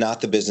was not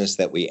the business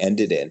that we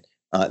ended in.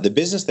 The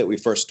business that we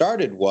first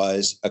started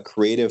was a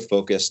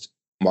creative-focused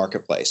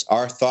marketplace.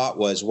 Our thought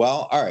was,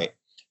 well, all right,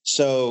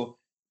 so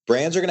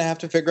brands are going to have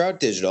to figure out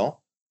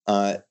digital.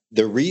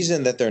 The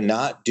reason that they're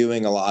not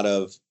doing a lot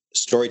of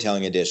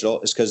storytelling in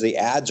digital is because the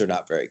ads are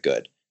not very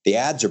good. The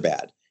ads are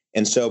bad.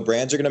 And so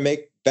brands are going to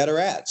make better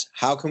ads.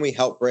 How can we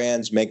help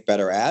brands make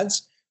better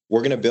ads?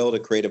 We're going to build a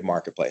creative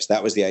marketplace.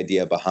 That was the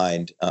idea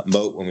behind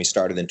Moat when we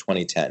started in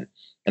 2010.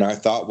 And our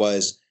thought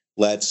was,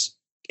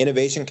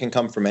 innovation can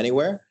come from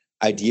anywhere.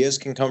 Ideas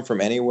can come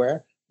from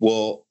anywhere.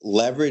 We'll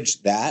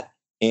leverage that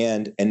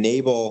and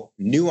enable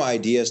new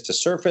ideas to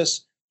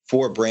surface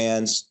for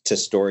brands to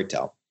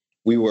storytell.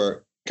 We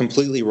were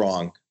completely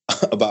wrong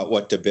about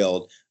what to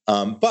build,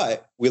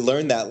 but we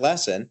learned that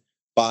lesson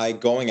by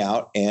going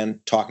out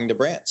and talking to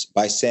brands,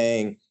 by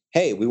saying,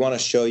 hey, we want to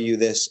show you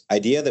this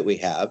idea that we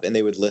have, and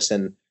they would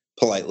listen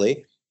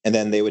politely, and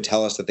then they would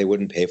tell us that they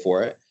wouldn't pay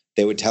for it.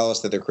 They would tell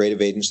us that their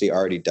creative agency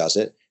already does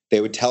it.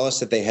 They would tell us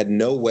that they had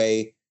no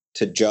way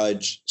to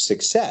judge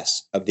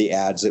success of the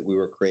ads that we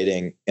were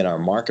creating in our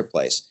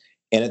marketplace.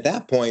 And at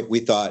that point, we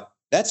thought,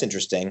 that's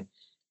interesting.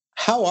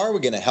 How are we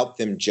going to help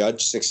them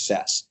judge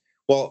success?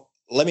 Well,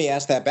 let me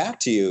ask that back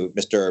to you,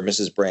 Mr. or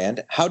Mrs.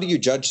 Brand. How do you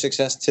judge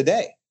success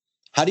today?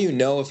 How do you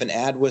know if an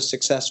ad was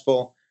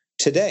successful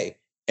today?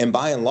 And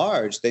by and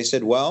large, they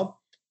said, well,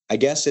 I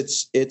guess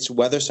it's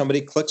whether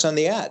somebody clicks on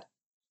the ad.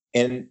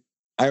 And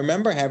I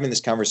remember having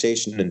this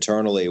conversation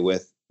internally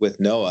with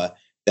Noah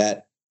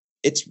that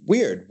it's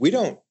weird. We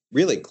don't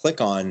really click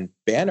on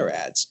banner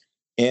ads.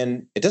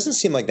 And it doesn't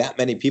seem like that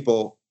many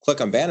people click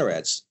on banner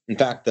ads. In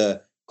fact,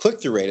 the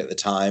click-through rate at the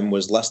time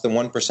was less than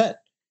 1%.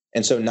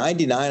 And so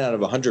 99 out of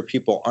 100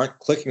 people aren't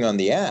clicking on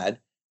the ad.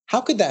 How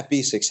could that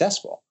be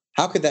successful?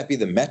 How could that be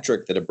the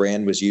metric that a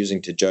brand was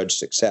using to judge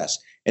success?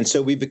 And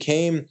so we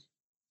became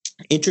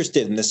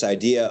interested in this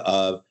idea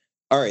of,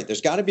 all right,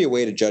 there's got to be a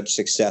way to judge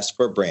success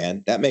for a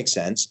brand. That makes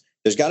sense.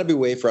 There's got to be a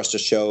way for us to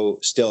show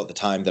still at the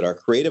time that our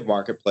creative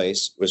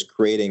marketplace was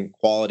creating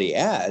quality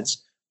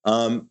ads,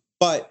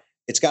 but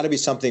it's got to be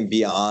something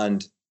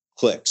beyond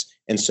clicks.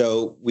 And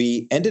so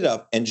we ended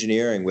up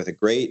engineering with a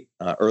great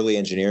early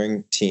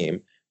engineering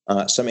team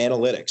some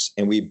analytics.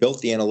 And we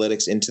built the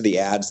analytics into the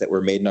ads that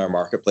were made in our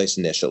marketplace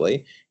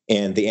initially.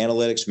 And the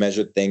analytics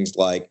measured things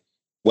like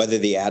whether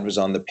the ad was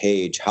on the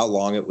page, how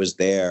long it was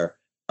there,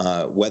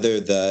 whether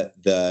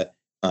the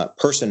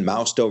person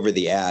moused over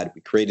the ad.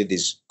 We created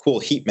these cool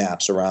heat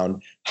maps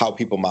around how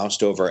people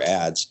moused over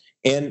ads.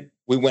 And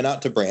we went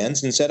out to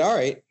brands and said, all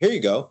right, here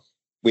you go.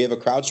 We have a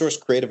crowdsourced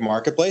creative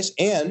marketplace,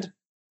 and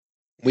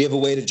we have a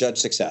way to judge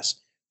success.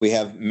 We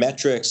have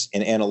metrics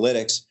and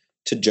analytics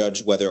to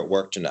judge whether it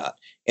worked or not.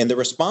 And the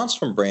response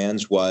from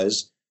brands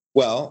was,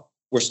 well,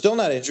 we're still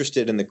not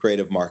interested in the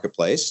creative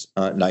marketplace,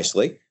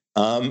 nicely,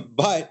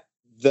 but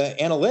the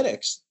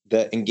analytics,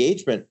 the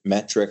engagement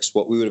metrics,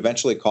 what we would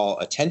eventually call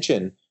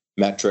attention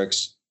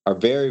metrics, are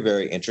very,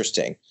 very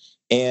interesting.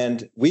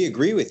 And we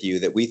agree with you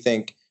that we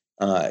think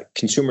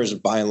consumers,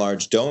 by and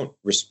large, don't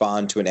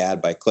respond to an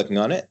ad by clicking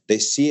on it. They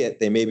see it,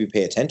 they maybe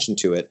pay attention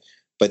to it,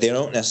 but they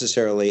don't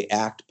necessarily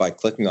act by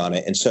clicking on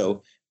it. And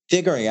so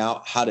figuring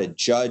out how to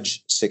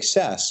judge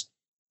success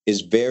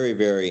is very,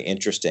 very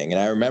interesting. And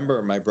I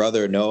remember my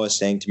brother Noah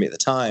saying to me at the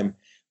time,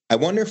 I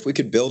wonder if we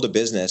could build a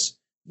business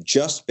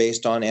just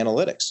based on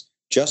analytics,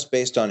 just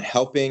based on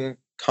helping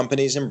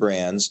companies and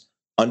brands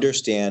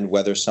understand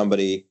whether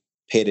somebody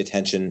paid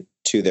attention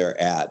to their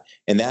ad.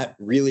 And that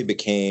really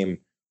became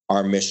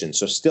our mission.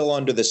 So still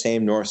under the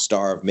same North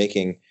Star of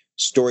making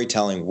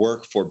storytelling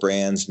work for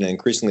brands in an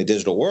increasingly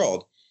digital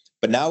world.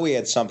 But now we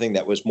had something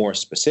that was more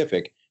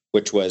specific,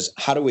 which was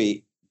how do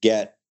we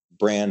get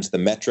brands the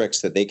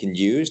metrics that they can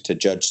use to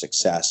judge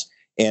success?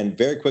 And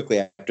very quickly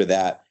after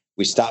that,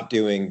 we stopped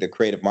doing the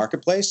creative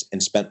marketplace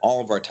and spent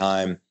all of our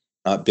time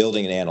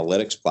building an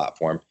analytics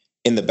platform.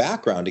 In the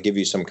background, to give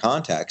you some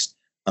context,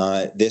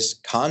 this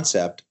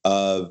concept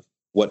of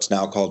what's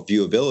now called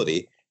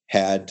viewability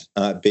had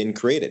been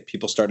created.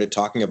 People started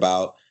talking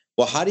about,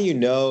 well, how do you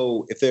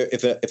know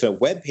if a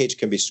web page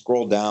can be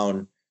scrolled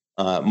down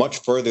much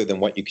further than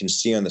what you can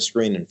see on the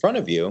screen in front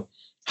of you?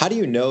 How do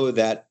you know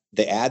that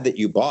the ad that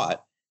you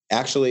bought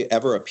actually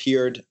ever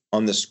appeared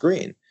on the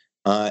screen?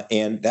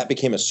 And that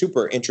became a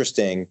super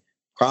interesting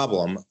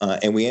problem.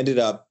 And we ended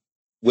up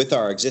with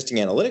our existing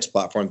analytics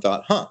platform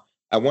thought,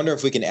 I wonder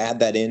if we can add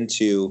that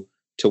into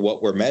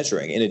what we're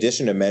measuring. In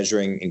addition to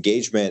measuring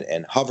engagement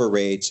and hover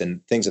rates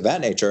and things of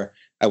that nature,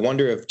 I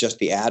wonder if just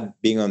the ad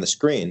being on the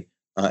screen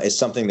is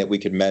something that we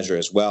could measure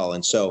as well.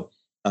 And so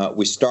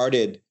we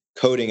started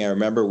coding. I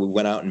remember we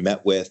went out and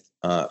met with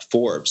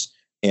Forbes,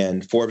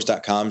 and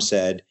Forbes.com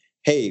said,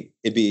 hey,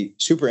 it'd be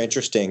super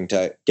interesting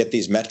to get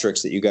these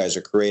metrics that you guys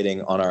are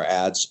creating on our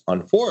ads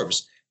on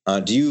Forbes.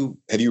 Have you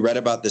read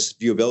about this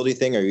viewability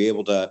thing? Are you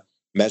able to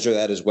measure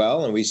that as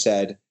well? And we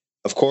said,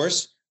 of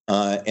course.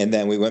 And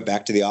then we went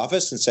back to the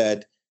office and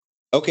said,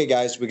 okay,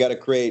 guys, we got to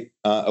create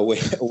a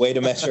way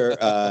to measure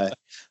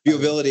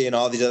viewability and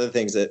all these other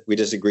things that we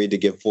just agreed to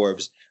give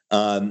Forbes.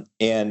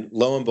 And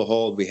lo and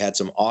behold, we had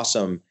some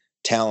awesome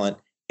talent,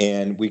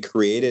 and we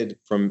created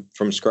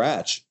from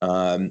scratch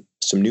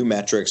some new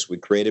metrics. We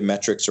created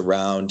metrics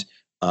around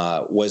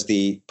was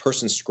the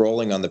person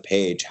scrolling on the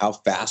page, how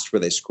fast were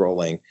they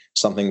scrolling,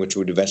 something which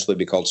would eventually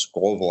be called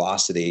scroll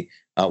velocity.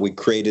 We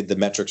created the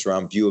metrics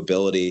around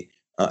viewability,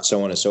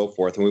 so on and so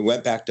forth. And we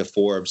went back to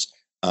Forbes,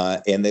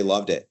 and they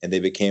loved it, and they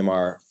became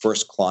our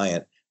first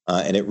client.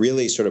 And it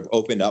really sort of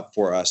opened up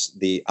for us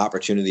the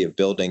opportunity of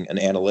building an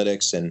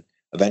analytics and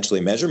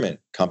eventually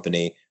measurement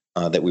company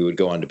that we would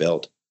go on to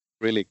build.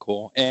 Really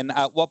cool. And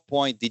at what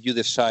point did you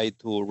decide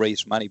to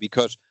raise money?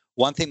 Because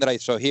one thing that I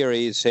saw here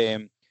is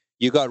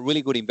you got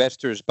really good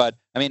investors, but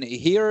I mean,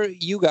 here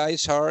you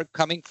guys are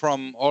coming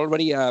from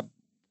already a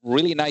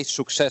really nice,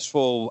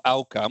 successful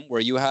outcome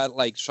where you had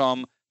like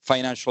some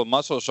financial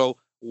muscle. So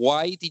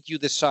why did you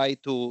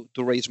decide to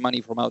raise money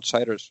from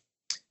outsiders?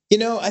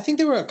 I think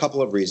there were a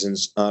couple of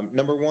reasons.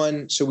 Number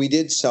one, so we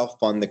did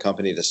self-fund the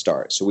company to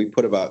start. So we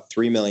put about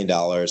 $3 million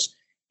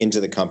into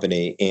the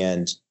company.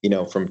 And,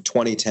 from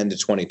 2010 to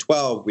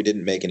 2012, we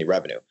didn't make any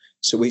revenue.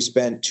 So we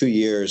spent 2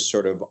 years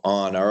sort of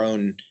on our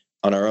own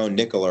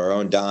nickel or our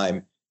own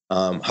dime,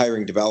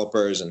 hiring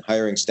developers and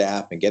hiring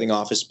staff and getting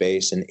office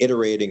space and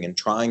iterating and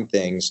trying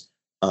things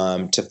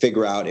to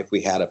figure out if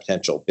we had a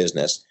potential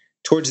business.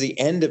 Towards the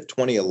end of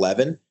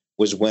 2011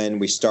 was when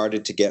we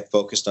started to get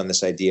focused on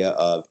this idea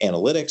of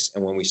analytics,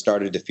 and when we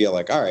started to feel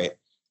like, all right,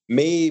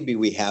 maybe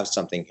we have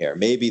something here.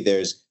 Maybe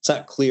it's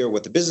not clear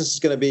what the business is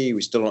going to be.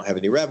 We still don't have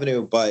any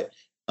revenue, but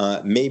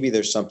maybe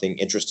there's something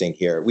interesting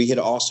here. We had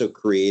also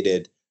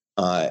created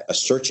a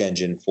search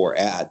engine for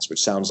ads,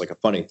 which sounds like a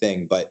funny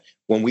thing, but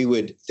when we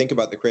would think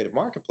about the creative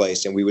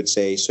marketplace and we would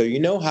say, so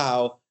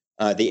how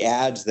the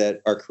ads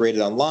that are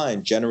created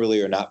online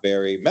generally are not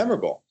very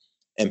memorable.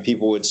 And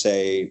people would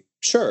say,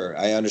 sure,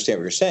 I understand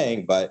what you're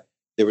saying, but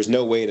there was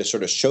no way to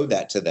sort of show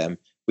that to them.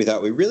 We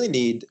thought we really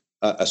need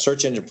a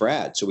search engine for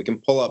ads, so we can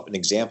pull up an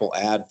example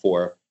ad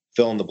for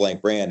fill in the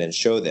blank brand and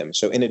show them.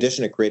 So in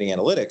addition to creating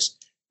analytics,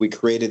 we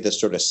created this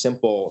sort of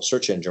simple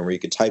search engine where you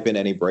could type in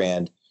any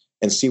brand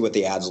and see what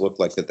the ads looked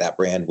like that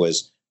brand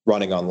was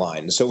running online.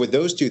 And so with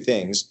those two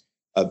things,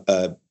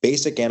 a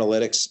basic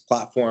analytics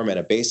platform and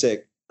a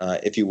basic,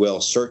 if you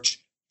will,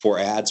 search for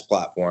ads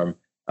platform,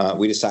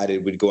 we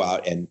decided we'd go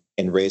out and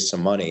raise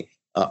some money.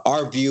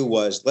 Our view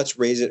was, let's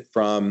raise it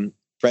from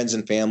friends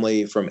and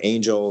family, from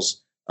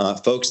angels,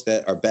 folks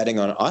that are betting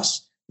on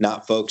us,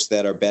 not folks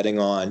that are betting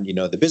on,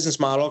 the business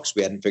model, because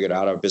we hadn't figured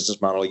out our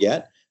business model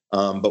yet.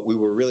 But we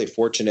were really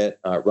fortunate.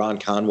 Ron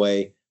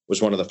Conway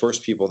was one of the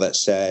first people that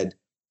said,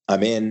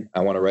 I'm in,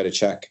 I want to write a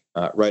check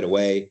right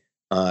away.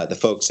 The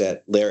folks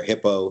at Lerer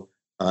Hippeau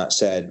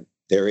said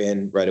they're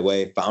in right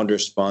away.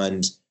 Founders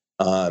Fund,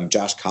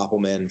 Josh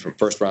Koppelman from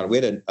First Round. We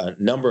had a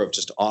number of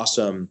just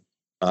awesome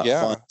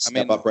funds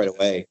step up right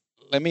away.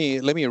 Let me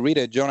read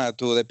it, Jonah,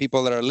 to the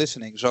people that are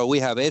listening. So we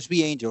have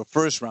SB Angel,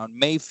 First Round,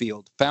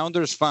 Mayfield,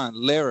 Founders Fund,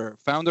 Lerer,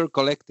 Founder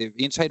Collective,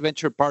 Inside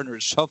Venture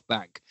Partners,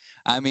 SoftBank.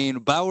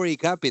 Bowery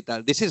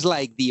Capital. This is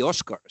like the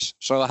Oscars.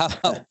 So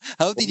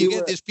how did you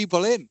get these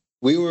people in?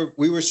 We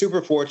were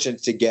super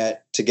fortunate to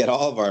get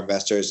all of our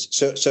investors.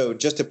 So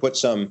just to put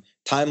some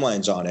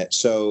timelines on it.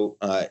 So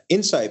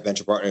Insight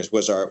Venture Partners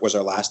was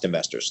our last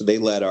investor. So they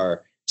led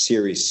our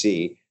Series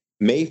C.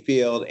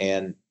 Mayfield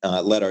and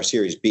led our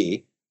Series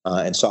B,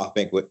 and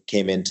SoftBank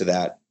came into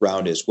that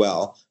round as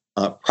well.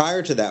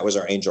 Prior to that was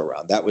our angel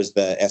round. That was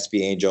the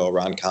SB Angel,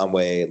 Ron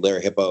Conway,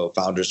 Lerer Hippeau,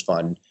 Founders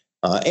Fund,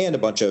 and a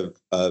bunch of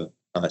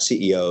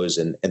CEOs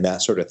and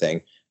that sort of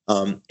thing.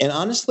 And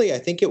honestly, I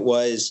think it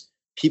was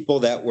people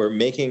that were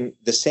making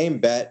the same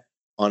bet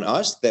on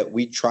us that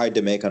we tried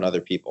to make on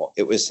other people.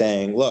 It was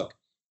saying, look,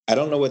 I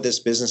don't know what this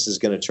business is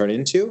going to turn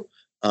into,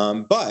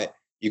 but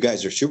you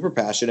guys are super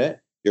passionate.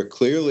 You're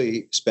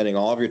clearly spending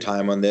all of your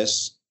time on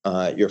this.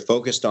 You're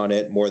focused on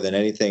it more than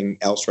anything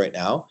else right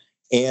now.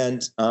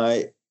 And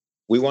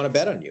we want to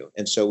bet on you.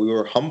 And so we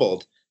were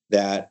humbled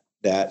that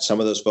some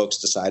of those folks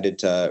decided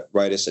to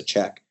write us a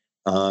check.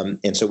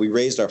 And so we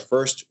raised our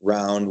first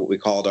round, what we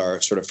called our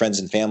sort of friends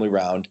and family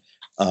round,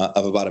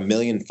 of about $1.5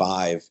 million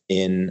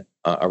in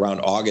around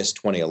August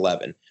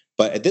 2011.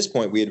 But at this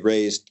point, we had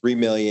raised $3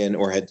 million,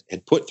 or had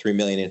put $3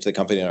 million into the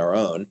company on our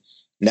own.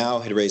 Now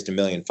had raised $1.5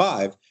 million.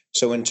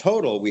 So in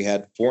total, we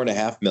had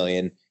 $4.5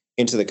 million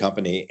into the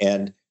company,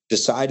 and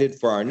decided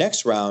for our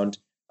next round,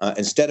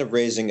 instead of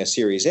raising a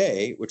Series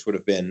A, which would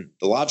have been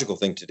the logical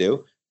thing to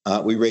do,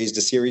 we raised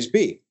a Series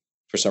B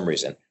for some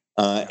reason,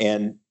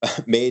 and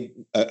made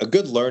a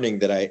good learning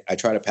that I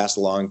try to pass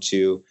along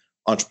to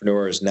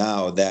entrepreneurs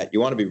now, that you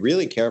want to be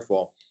really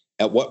careful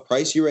at what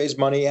price you raise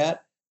money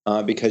at,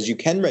 because you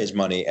can raise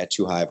money at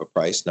too high of a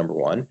price, number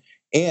one.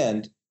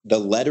 And the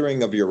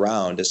lettering of your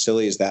round, as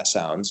silly as that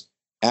sounds,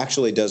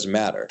 actually does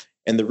matter.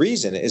 And the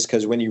reason is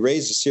because when you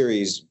raise a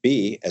Series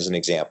B, as an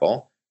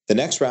example, the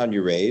next round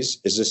you raise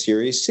is a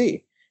Series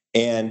C.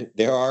 And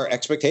there are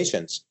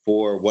expectations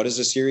for what does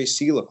a Series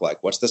C look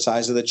like? What's the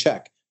size of the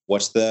check?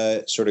 What's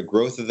the sort of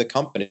growth of the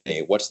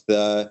company? What's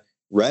the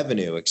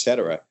revenue, et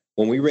cetera?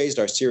 When we raised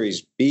our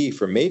Series B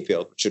from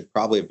Mayfield, which should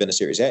probably have been a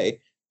Series A,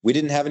 we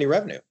didn't have any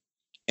revenue.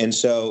 And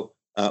so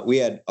we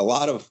had a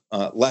lot of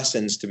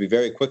lessons to be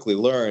very quickly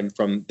learned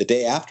from the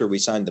day after we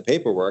signed the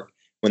paperwork,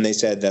 when they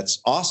said,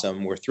 that's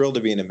awesome, we're thrilled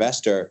to be an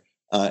investor.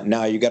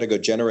 Now you got to go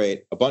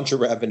generate a bunch of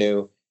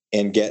revenue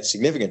and get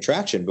significant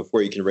traction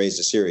before you can raise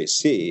a Series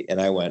C.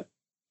 And I went,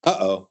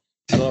 uh-oh,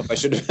 I don't know if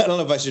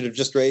I should have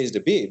just raised a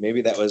B.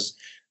 Maybe that was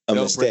a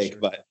mistake,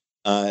 but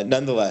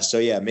nonetheless. So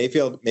yeah,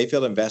 Mayfield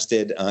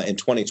invested in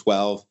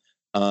 2012,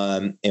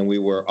 and we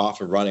were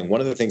off and running.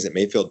 One of the things that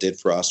Mayfield did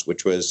for us,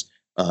 which was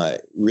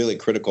really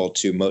critical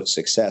to Moat's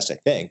success, I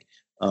think,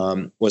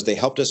 was they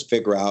helped us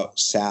figure out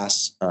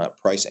SaaS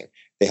pricing.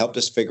 They helped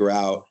us figure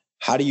out,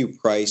 how do you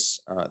price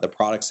the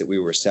products that we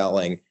were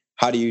selling?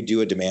 How do you do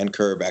a demand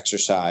curve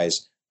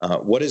exercise?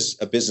 What does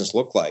a business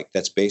look like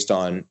that's based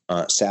on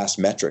SaaS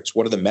metrics?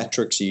 What are the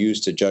metrics you use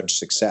to judge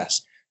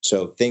success?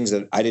 So things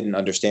that I didn't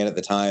understand at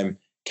the time,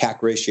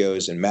 CAC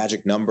ratios and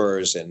magic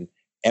numbers and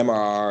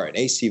MRR and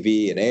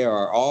ACV and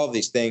ARR, all of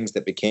these things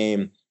that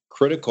became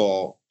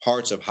critical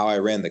parts of how I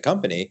ran the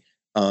company,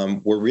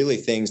 were really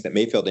things that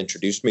Mayfield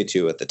introduced me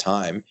to at the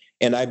time.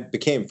 And I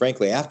became,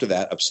 frankly, after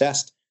that,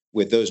 obsessed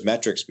with those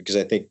metrics, because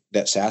I think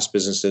that SaaS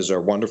businesses are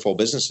wonderful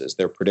businesses.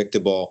 They're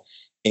predictable,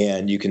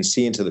 and you can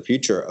see into the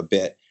future a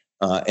bit.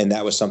 And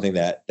that was something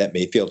that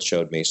Mayfield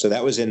showed me. So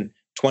that was in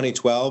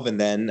 2012. And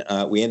then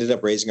we ended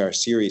up raising our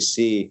Series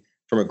C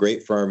from a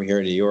great firm here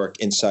in New York,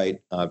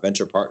 Insight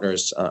Venture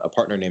Partners. A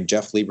partner named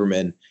Jeff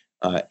Lieberman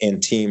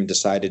and team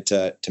decided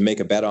to make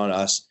a bet on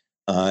us.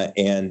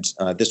 And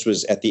this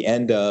was at the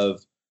end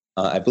of,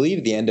 I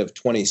believe, the end of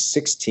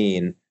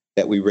 2016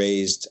 that we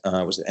raised.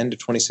 Was it end of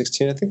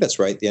 2016? I think that's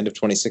right. The end of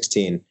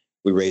 2016,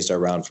 we raised our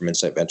round from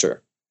Insight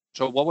Venture.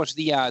 So what was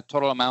the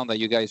total amount that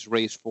you guys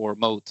raised for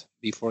Moat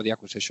before the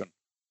acquisition?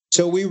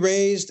 So we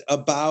raised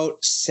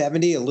about a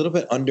little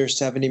bit under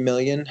 70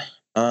 million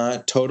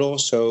total.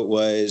 So it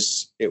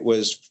was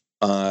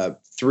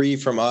 3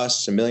 from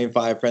us, $1.5 million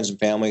friends and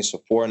family,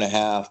 so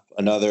 4.5,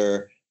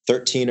 another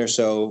 13 or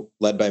so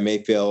led by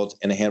Mayfield,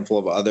 and a handful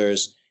of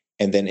others,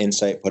 and then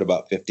Insight put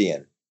about 50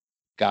 in.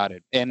 Got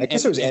it. And I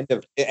guess it was end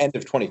of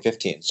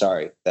 2015.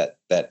 Sorry, that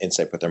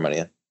Insight put their money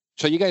in.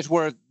 So you guys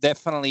were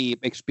definitely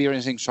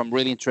experiencing some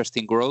really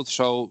interesting growth.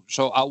 So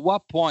at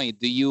what point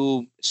do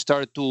you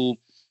start to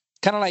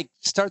kind of like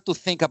start to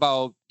think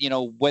about,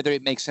 whether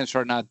it makes sense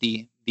or not,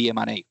 the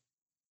M&A?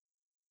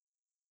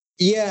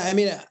 Yeah, I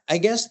mean, I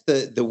guess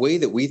the way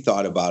that we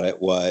thought about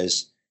it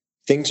was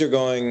things are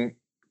going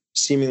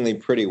seemingly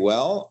pretty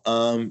well,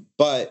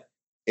 but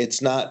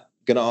it's not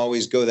going to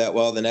always go that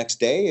well the next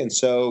day. And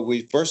so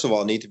we, first of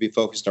all, need to be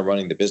focused on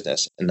running the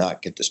business and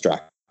not get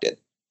distracted.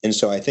 And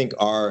so I think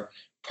our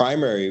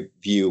primary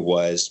view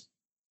was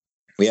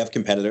we have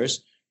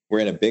competitors. We're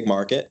in a big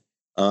market.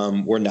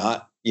 We're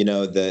not,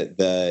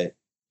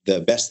 the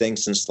best thing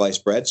since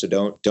sliced bread. So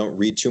don't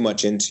read too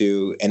much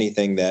into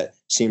anything that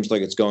seems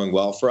like it's going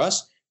well for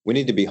us. We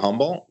need to be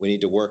humble. We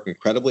need to work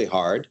incredibly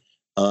hard,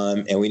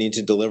 and we need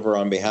to deliver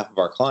on behalf of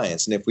our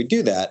clients. And if we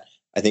do that,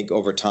 I think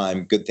over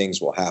time, good things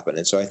will happen.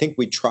 And so I think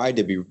we tried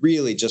to be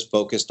really just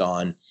focused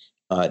on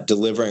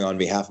delivering on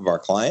behalf of our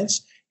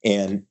clients,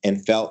 and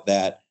felt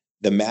that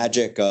the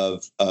magic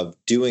of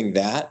doing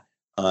that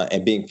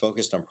and being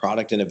focused on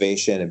product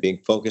innovation and being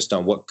focused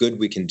on what good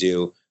we can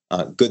do,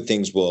 good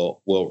things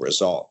will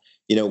result.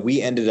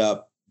 We ended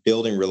up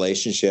building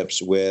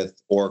relationships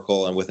with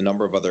Oracle and with a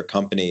number of other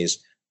companies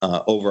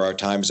over our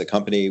time as a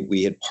company.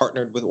 We had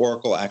partnered with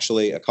Oracle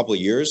actually a couple of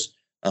years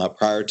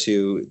prior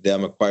to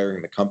them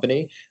acquiring the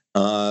company.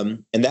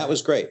 And that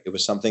was great. It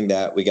was something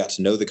that we got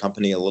to know the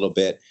company a little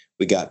bit.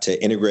 We got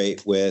to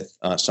integrate with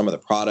some of the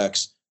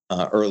products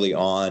early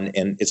on.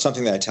 And it's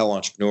something that I tell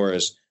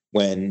entrepreneurs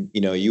when,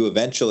 you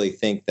eventually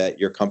think that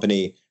your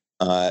company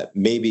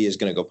maybe is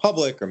going to go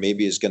public or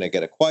maybe is going to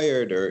get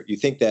acquired, or you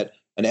think that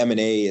an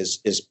M&A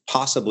is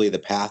possibly the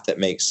path that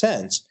makes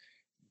sense,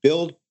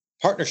 build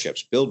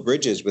partnerships, build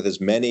bridges with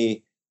as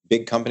many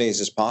big companies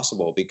as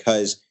possible.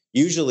 Because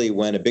usually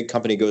when a big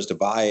company goes to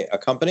buy a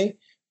company,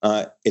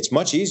 it's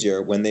much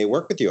easier when they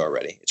work with you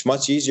already. It's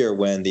much easier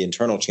when the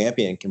internal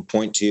champion can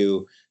point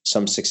to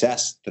some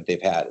success that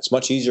they've had. It's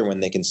much easier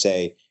when they can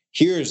say,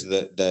 here's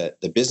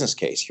the business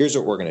case. Here's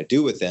what we're going to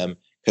do with them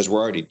because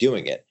we're already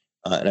doing it.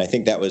 And I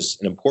think that was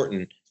an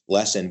important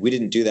lesson. We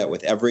didn't do that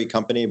with every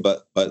company,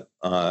 but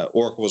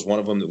Oracle was one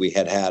of them that we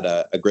had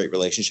a great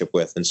relationship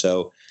with. And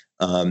so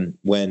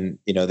when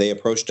they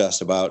approached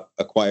us about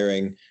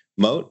acquiring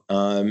Moat,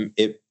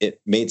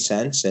 it made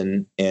sense,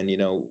 and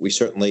we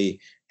certainly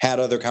had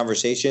other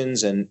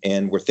conversations,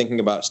 and we're thinking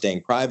about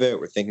staying private.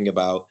 We're thinking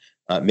about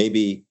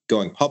maybe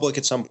going public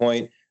at some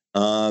point,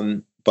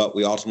 but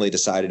we ultimately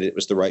decided it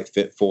was the right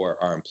fit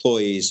for our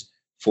employees,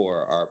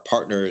 for our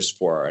partners,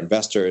 for our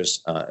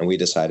investors, and we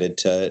decided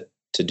to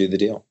do the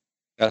deal.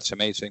 That's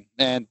amazing.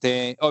 And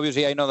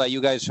obviously, I know that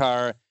you guys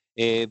are,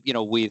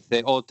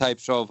 with all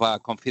types of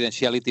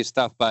confidentiality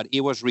stuff, but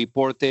it was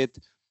reported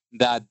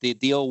that the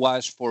deal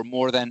was for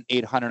more than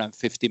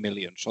 $850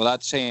 million. So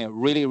that's a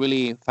really,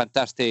 really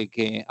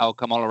fantastic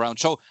outcome all around.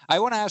 So I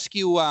want to ask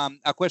you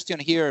a question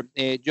here,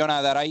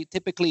 Jonah, that I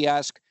typically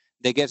ask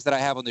the guests that I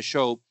have on the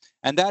show.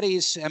 And that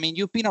is,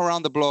 you've been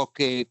around the block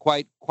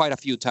quite a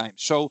few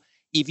times. So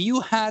if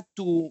you had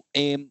the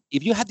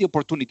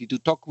opportunity to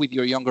talk with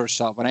your younger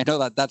self, and I know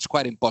that that's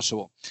quite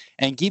impossible,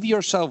 and give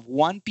yourself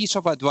one piece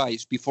of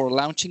advice before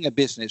launching a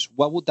business,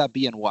 what would that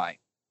be and why?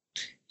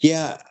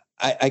 Yeah,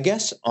 I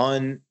guess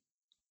on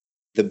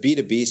the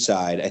B2B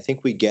side, I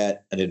think we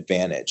get an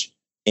advantage.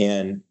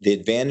 And the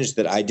advantage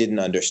that I didn't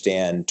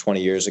understand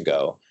 20 years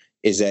ago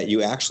is that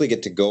you actually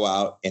get to go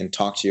out and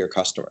talk to your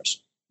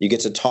customers. You get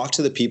to talk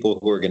to the people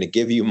who are going to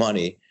give you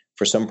money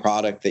for some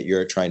product that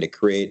you're trying to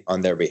create on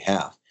their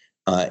behalf.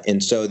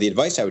 And so the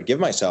advice I would give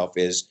myself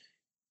is,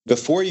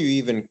 before you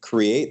even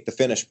create the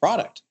finished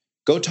product,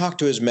 go talk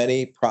to as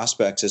many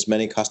prospects, as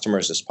many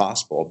customers as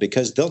possible,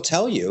 because they'll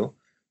tell you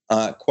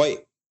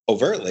quite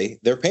overtly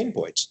their pain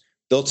points.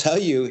 They'll tell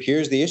you,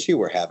 here's the issue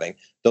we're having.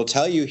 They'll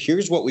tell you,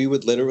 here's what we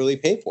would literally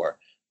pay for.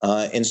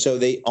 And so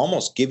they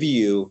almost give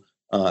you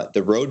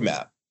the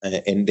roadmap,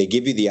 and they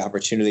give you the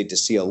opportunity to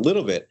see a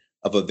little bit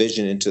of a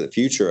vision into the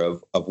future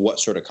of what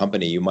sort of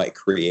company you might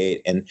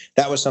create. And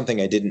that was something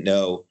I didn't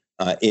know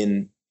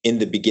in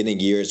the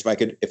beginning years.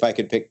 If I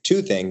could pick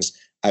two things,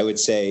 I would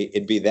say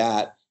it'd be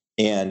that,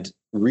 and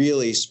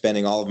really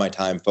spending all of my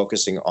time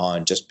focusing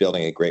on just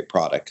building a great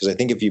product. Because I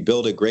think if you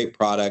build a great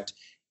product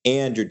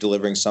and you're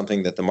delivering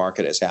something that the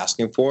market is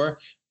asking for,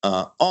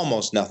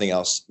 almost nothing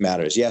else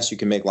matters. Yes, you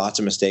can make lots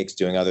of mistakes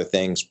doing other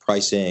things,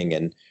 pricing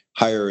and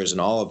hires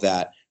and all of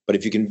that. But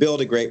if you can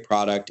build a great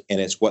product and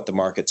it's what the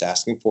market's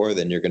asking for,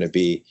 then you're going to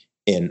be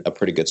in a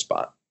pretty good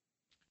spot.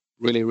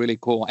 Really, really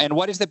cool. And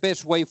what is the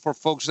best way for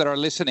folks that are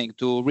listening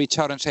to reach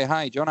out and say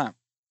hi, Jonah?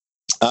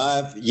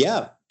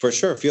 Yeah, for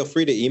sure. Feel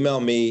free to email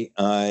me,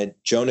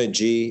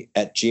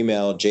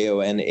 jonahg@gmail,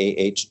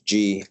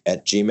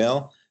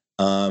 jonahg@gmail.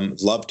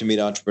 Love to meet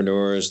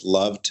entrepreneurs,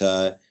 love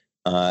to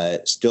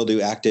still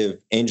do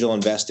active angel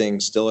investing,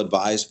 still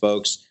advise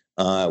folks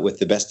with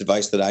the best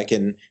advice that I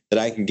can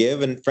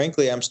give. And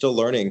frankly, I'm still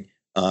learning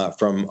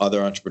from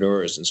other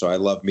entrepreneurs. And so I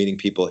love meeting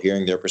people,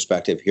 hearing their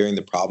perspective, hearing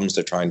the problems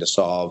they're trying to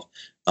solve.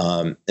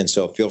 And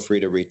so feel free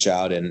to reach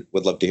out, and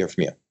would love to hear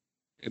from you.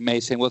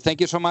 Amazing. Well,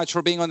 thank you so much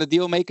for being on the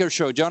Dealmaker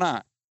Show,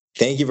 Jonah.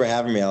 Thank you for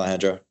having me,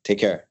 Alejandro. Take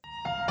care.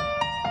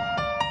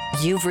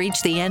 You've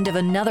reached the end of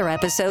another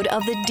episode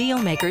of the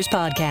Dealmakers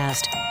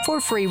Podcast.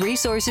 For free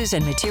resources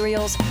and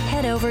materials,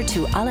 head over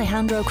to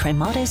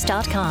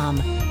alejandrocremades.com.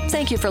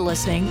 Thank you for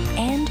listening,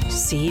 and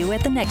see you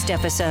at the next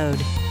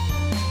episode.